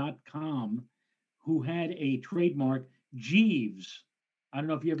Ask.com, who had a trademark, Jeeves. I don't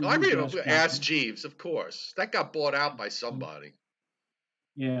know if you ever I used mean, Ask Ask.com. Jeeves, of course. That got bought out by somebody.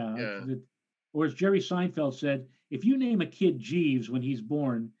 Yeah. Yeah. Or as Jerry Seinfeld said, if you name a kid Jeeves when he's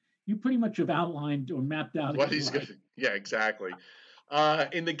born, you pretty much have outlined or mapped out What his he's going life. to, yeah, exactly.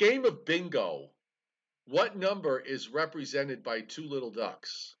 In the game of bingo, what number is represented by two little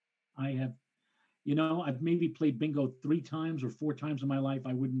ducks? I have, I've maybe played bingo 3 times or 4 times in my life.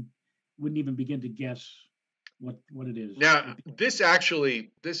 I wouldn't even begin to guess what it is. Now, this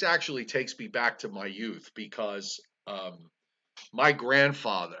actually takes me back to my youth because my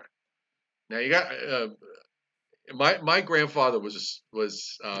grandfather. Now you got my grandfather was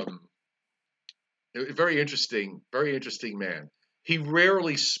a very interesting man. He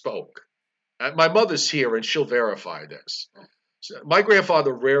rarely spoke. My mother's here and she'll verify this. So my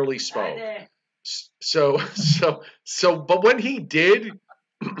grandfather rarely spoke.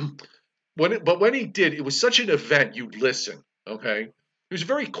 But when he did, it was such an event. You'd listen. Okay, he was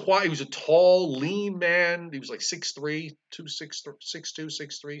very quiet. He was a tall, lean man. He was like 6'3", 6'2",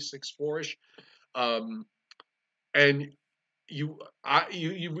 6'3", 6'4" ish. Um, and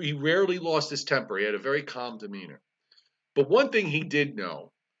he rarely lost his temper. He had a very calm demeanor. But one thing he did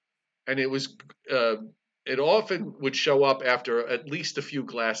know, and uh, it often would show up after at least a few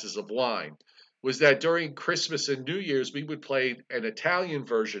glasses of wine, was that during Christmas and New Year's we would play an Italian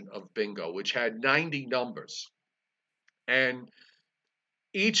version of bingo, which had 90 numbers, and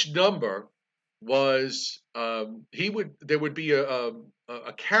each number was he would there would be a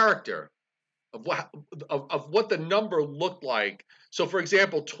character of what the number looked like. So, for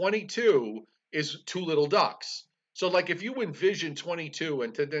example, 22 is two little ducks. So, like if you envision 22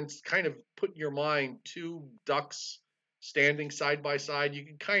 and to then kind of put in your mind two ducks standing side by side, you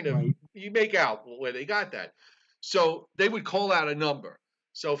can kind of Right. you make out where they got that. So they would call out a number.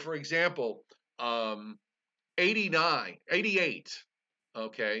 So, for example, um, 89, 88,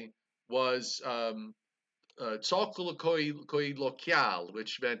 okay, was Zoccolo coi l'occhial,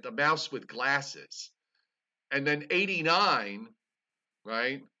 which meant a mouse with glasses. And then 89,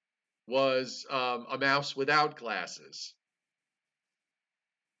 right, was a mouse without glasses.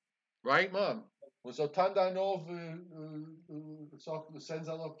 Right, Mom? Was Otandanov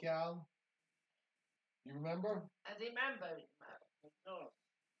senza l'occhial? You remember? I remember. No.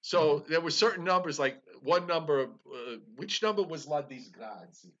 So there were certain numbers, like one number. Which number was La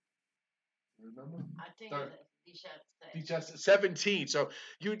Disgrazia? Remember? I think Third. it's 17. So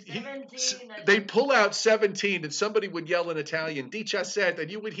you 17. they pull out 17, and somebody would yell in Italian, "17,"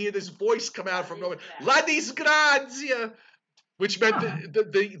 and you would hear this voice come out from nowhere, "La disgrazia," which meant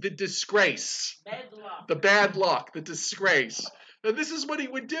the disgrace, Bad luck. the bad luck, the disgrace. And this is what he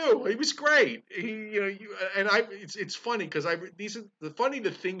would do. He was great. It's funny because these are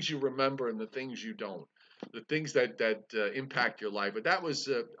the things you remember and the things you don't, the things that impact your life. But that was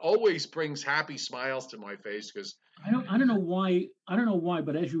always brings happy smiles to my face because I don't know why,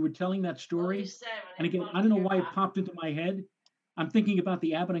 but as you were telling that story, and again, I don't know why it popped into my head. I'm thinking about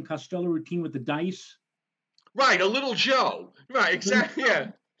the Abbott and Costello routine with the dice. right, a little Joe, right, exactly,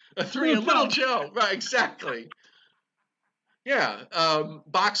 yeah, a little Joe, right, exactly, yeah,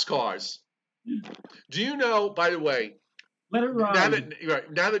 boxcars. Do you know, by the way, Let it ride.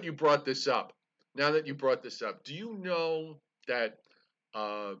 now that you brought this up, do you know that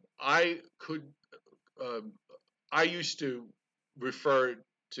I could I used to refer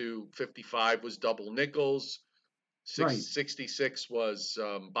to 55 was double nickels, Right. 66 was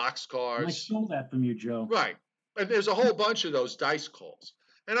And I boxcars, stole that from you, Joe. right? And there's a whole bunch of those dice calls,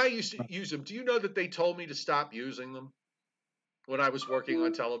 and I used to use them. Do you know that they told me to stop using them when I was working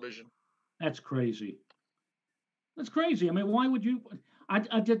on television? That's crazy. That's crazy. I mean, why would you? I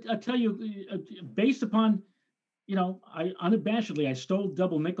tell you, based upon, I unabashedly, I stole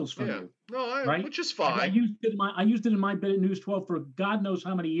double nickels from Yeah, you, no, right? which is I fine. used it in my bit at News 12 for God knows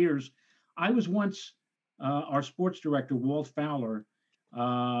how many years. I was once our sports director, Walt Fowler.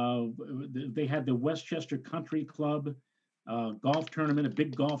 They had the Westchester Country Club golf tournament. A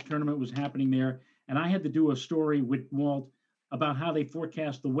big golf tournament was happening there, and I had to do a story with Walt about how they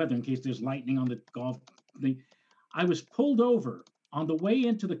forecast the weather in case there's lightning on the golf thing. I was pulled over on the way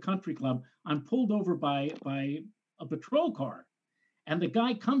into the country club. I'm pulled over by a patrol car, and the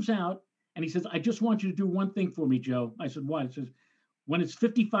guy comes out and he says, "I just want you to do one thing for me, Joe." I said, "What?" It says, "When it's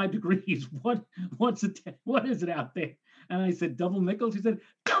 55 degrees, what is it out there?" And I said, "Double nickels." He said,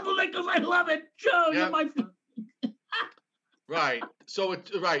 "Double nickels, I love it, Joe. You're Yeah, my." right. So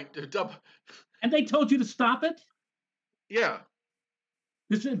it's right. And they told you to stop it. Yeah,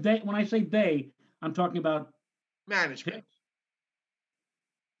 This is they. When I say they, I'm talking about management.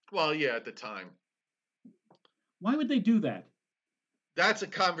 Well, yeah, at the time. why would they do that? That's a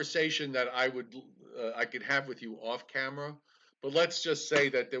conversation that I could have with you off camera. But let's just say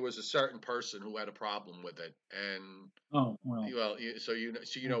that there was a certain person who had a problem with it, and Oh well. well, so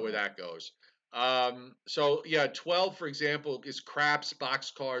you know where that goes. So yeah, 12, for example, is craps,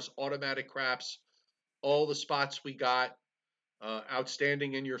 boxcars, automatic craps, all the spots we got,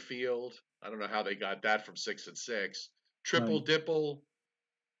 outstanding in your field. I don't know how they got that from 6 and 6. Triple Right. dipple,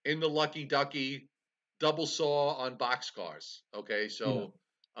 in the lucky ducky, double saw on boxcars. Okay, Yeah. so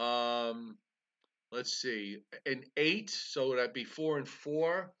um, let's see, an 8, so that'd be 4 and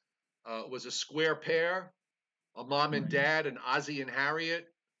 4. Was a square pair, a mom and Right. dad, and Ozzie and Harriet.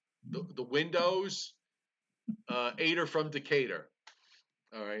 The windows, 8 are from Decatur.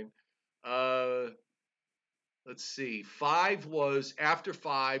 All right. Uh, let's see. 5 was after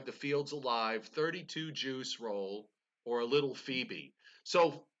 5, the field's alive, 32 juice roll, or a little Phoebe.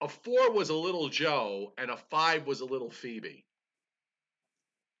 So a 4 was a little Joe, and a 5 was a little Phoebe.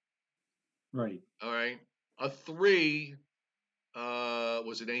 Right. All right. A 3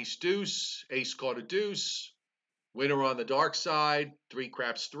 was an ace deuce, ace caught a deuce, winner on the dark side, 3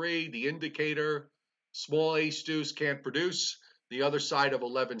 craps 3, the indicator, small ace deuce can't produce, the other side of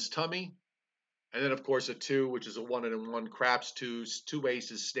 11's tummy. And then, of course, a 2, which is a 1 and 1 craps, two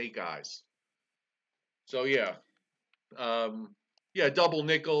aces, snake eyes. So, yeah. Yeah, double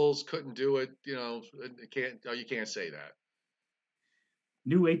nickels, couldn't do it. You can't say that.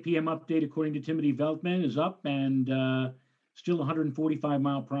 New 8 p.m. update, according to Timothy Veltman, is up and still 145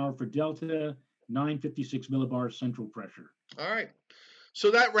 mile per hour for Delta, 956 millibars central pressure. All right.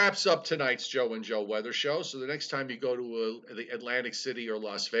 So that wraps up tonight's Joe and Joe weather show. So the next time you go to the Atlantic City or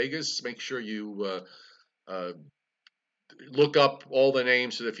Las Vegas, make sure you look up all the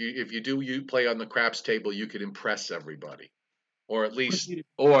names so that if you play on the craps table, you can impress everybody, or at least Quickly,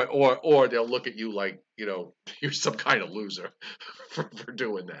 or they'll look at you like you're some kind of loser for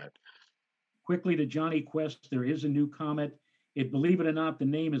doing that. quickly to Johnny Quest, there is a new comet. Believe it or not, the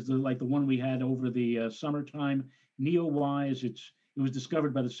name is like the one we had over the summertime. Neowise. It It was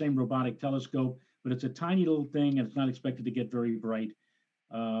discovered by the same robotic telescope, but it's a tiny little thing and it's not expected to get very bright.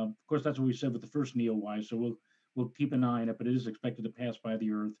 Of course, that's what we said with the first NEOWISE. So we'll keep an eye on it, but it is expected to pass by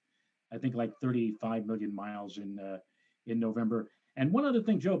the Earth, I think, like 35 million miles in November. And one other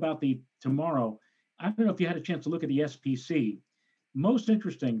thing, Joe, about the tomorrow, I don't know if you had a chance to look at the SPC. Most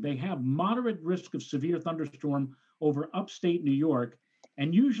interesting, they have moderate risk of severe thunderstorm over upstate New York,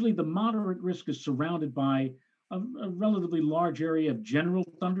 and usually the moderate risk is surrounded by a relatively large area of general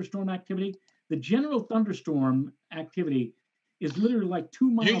thunderstorm activity. The general thunderstorm activity is literally like 2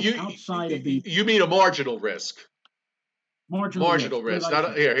 miles You outside of the you mean a marginal risk? marginal Marginal risk. What did risk. I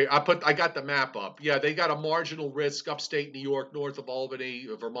Not say? here. I got the map up. Yeah, they got a marginal risk upstate New York, north of Albany,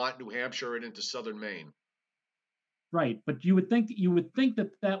 Vermont, New Hampshire, and into southern Maine. Right, but you would think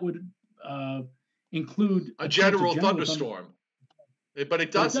that that would uh, include A a chance of general general thunder, thunderstorm, but it but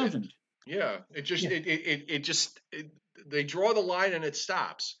it doesn't. doesn't. Yeah, it just Yeah, they draw the line and it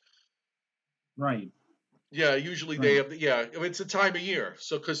stops. right, Yeah, usually they right. have. Yeah, it's a time of year.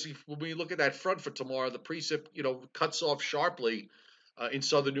 So because when we look at that front for tomorrow, the precip cuts off sharply in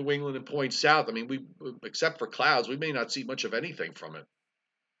southern New England and points south. I mean, we except for clouds, we may not see much of anything from it.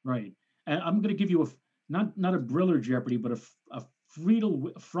 Right. And I'm going to give you not a Briller Jeopardy, but a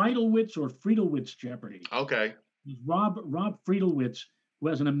Friedelwitz or Friedelwitz Jeopardy. Okay. Rob Friedelwitz, who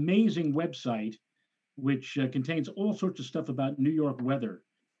has an amazing website which contains all sorts of stuff about New York weather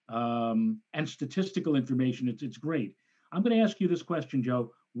and statistical information. It's great. I'm going to ask you this question,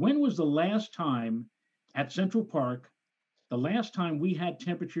 Joe. When was the last time at Central Park, the last time we had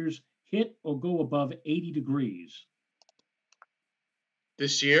temperatures hit or go above 80 degrees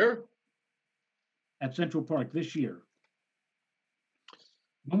This year? at Central Park this year?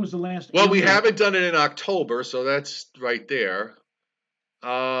 When was the last Well, 80 we or haven't done it in October, so that's right there.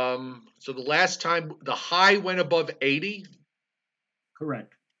 So the last time the high went above 80,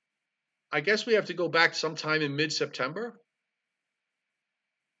 correct? I guess we have to go back sometime in mid-September.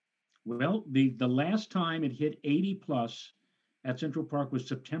 Well, the last time it hit 80 plus at Central Park was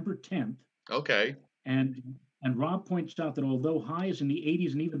September 10th, Okay. and and Rob points out that although highs in the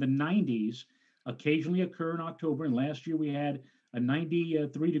 80s and even the 90s occasionally occur in October, and last year we had a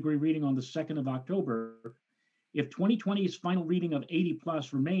 93-degree reading on the 2nd of October, if 2020's final reading of 80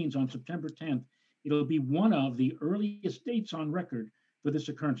 plus remains on September 10th, it'll be one of the earliest dates on record for this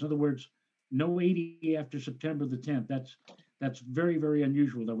occurrence. In other words, no 80 after September the 10th. That's very, very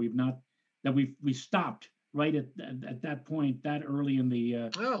unusual that we stopped right at that point that early Oh,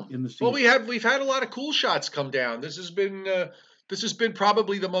 in the well, season. we've had a lot of cool shots come down. This has been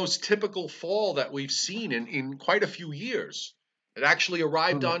probably the most typical fall that we've seen in quite a few years. It actually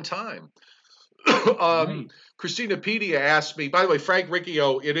arrived Correct. on time. um, Right. Christina Pedia asked me. By the way, Frank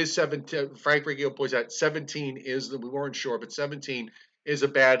Riccio, it is 17. Frank Riccio points out 17 is we weren't sure, but 17 is a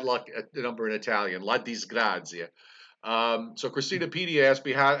bad luck number in Italian. La disgrazia. So Christina Pedia asked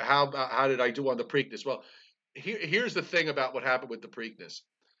me how did I do on the Preakness? Well, here's the thing about what happened with the Preakness.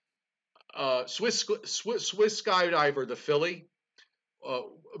 Swiss skydiver, the filly, uh,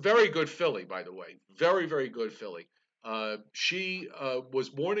 very good filly, by the way, very good filly. She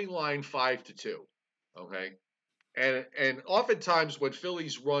was morning line 5-2. Okay, and oftentimes when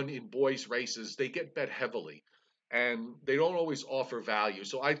fillies run in boys races, they get bet heavily, and they don't always offer value.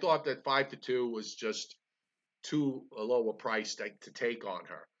 So I thought that 5-2 was just too low a price to take on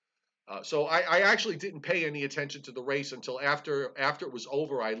her. So I actually didn't pay any attention to the race until after it was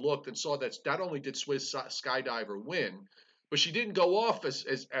over. I looked and saw that not only did Swiss Skydiver win, but she didn't go off as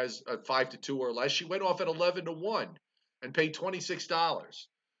a 5-2 or less. She went off at 11-1 and paid $26.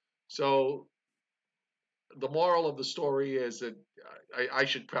 So the moral of the story is that I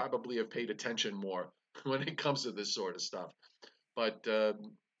should probably have paid attention more when it comes to this sort of stuff. But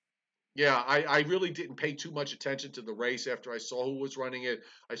yeah, I really didn't pay too much attention to the race after I saw who was running it.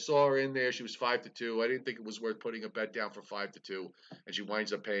 I saw her in there; she was 5-2. I didn't think it was worth putting a bet down for 5-2, and she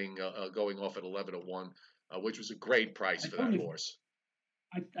winds up paying going off at 11-1, which was a great price I for that totally horse.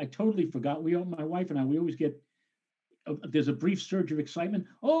 I totally forgot. My wife and I, we always get there's a brief surge of excitement.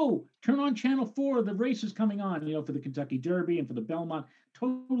 Oh, turn on channel 4. The race is coming on, for the Kentucky Derby and for the Belmont.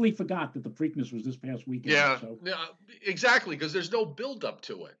 Totally forgot that the Preakness was this past weekend. Yeah, So, yeah, exactly, because there's no build up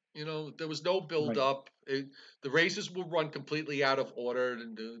to it. There was no build right. up. The races will run completely out of order,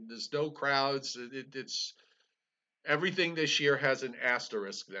 and there's no crowds. It's everything this year has an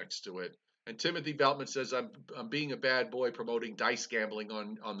asterisk next to it. And Timothy Beltman says, I'm being a bad boy promoting dice gambling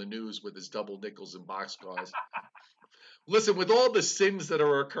on the news with his double nickels and boxcars. Listen, with all the sins that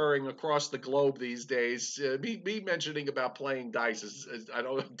are occurring across the globe these days, me mentioning about playing dice is I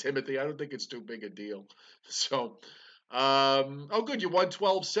don't Timothy, I don't think it's too big a deal. So, Oh, good. You won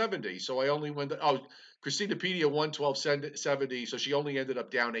 1270. So I only went. Oh, Christinapedia won 1270. So she only ended up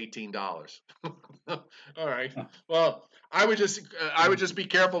down $18. All right. Oh, Well, I would yeah. just be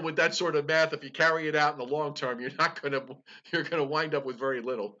careful with that sort of math. If you carry it out in the long term, you're gonna wind up with very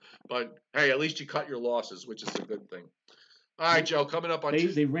little. But hey, at least you cut your losses, which is a good thing. All right, Joe. Coming up on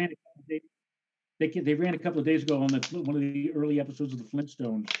They ran they ran a couple of days ago on one of the early episodes of the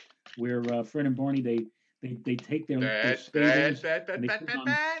Flintstones, where Fred and Barney they take their bet, bet, savings bet, and bet, they bet, put it bet, on.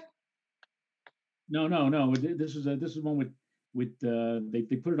 bet. No. This is one with they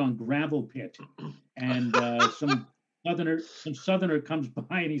put it on gravel pit, and some southerner comes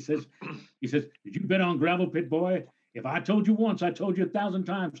by and he says, "Did you bet on gravel pit, boy? If I told you once, I told you 1,000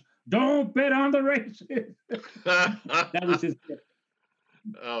 times. Don't bet on the races." That was his tip.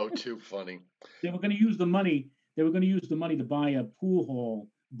 Oh, too funny. They were going to use the money. They were going to use the money to buy a pool hall,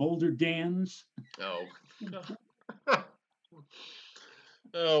 Boulder Dans. Oh.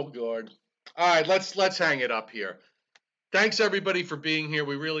 Oh, God. All right, let's hang it up here. Thanks everybody for being here.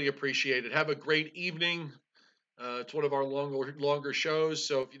 We really appreciate it. Have a great evening. It's one of our longer shows.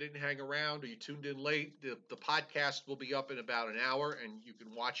 So if you didn't hang around or you tuned in late, the podcast will be up in about an hour, and you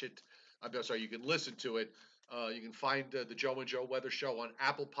can watch it. I'm sorry, you can listen to it. You can find the Joe and Joe Weather Show on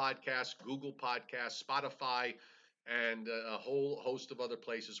Apple Podcasts, Google Podcasts, Spotify, and a whole host of other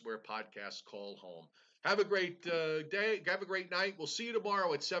places where podcasts call home. Have a great day. Have a great night. We'll see you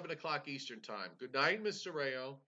tomorrow at 7 o'clock Eastern Time. Good night, Mr. Rayo.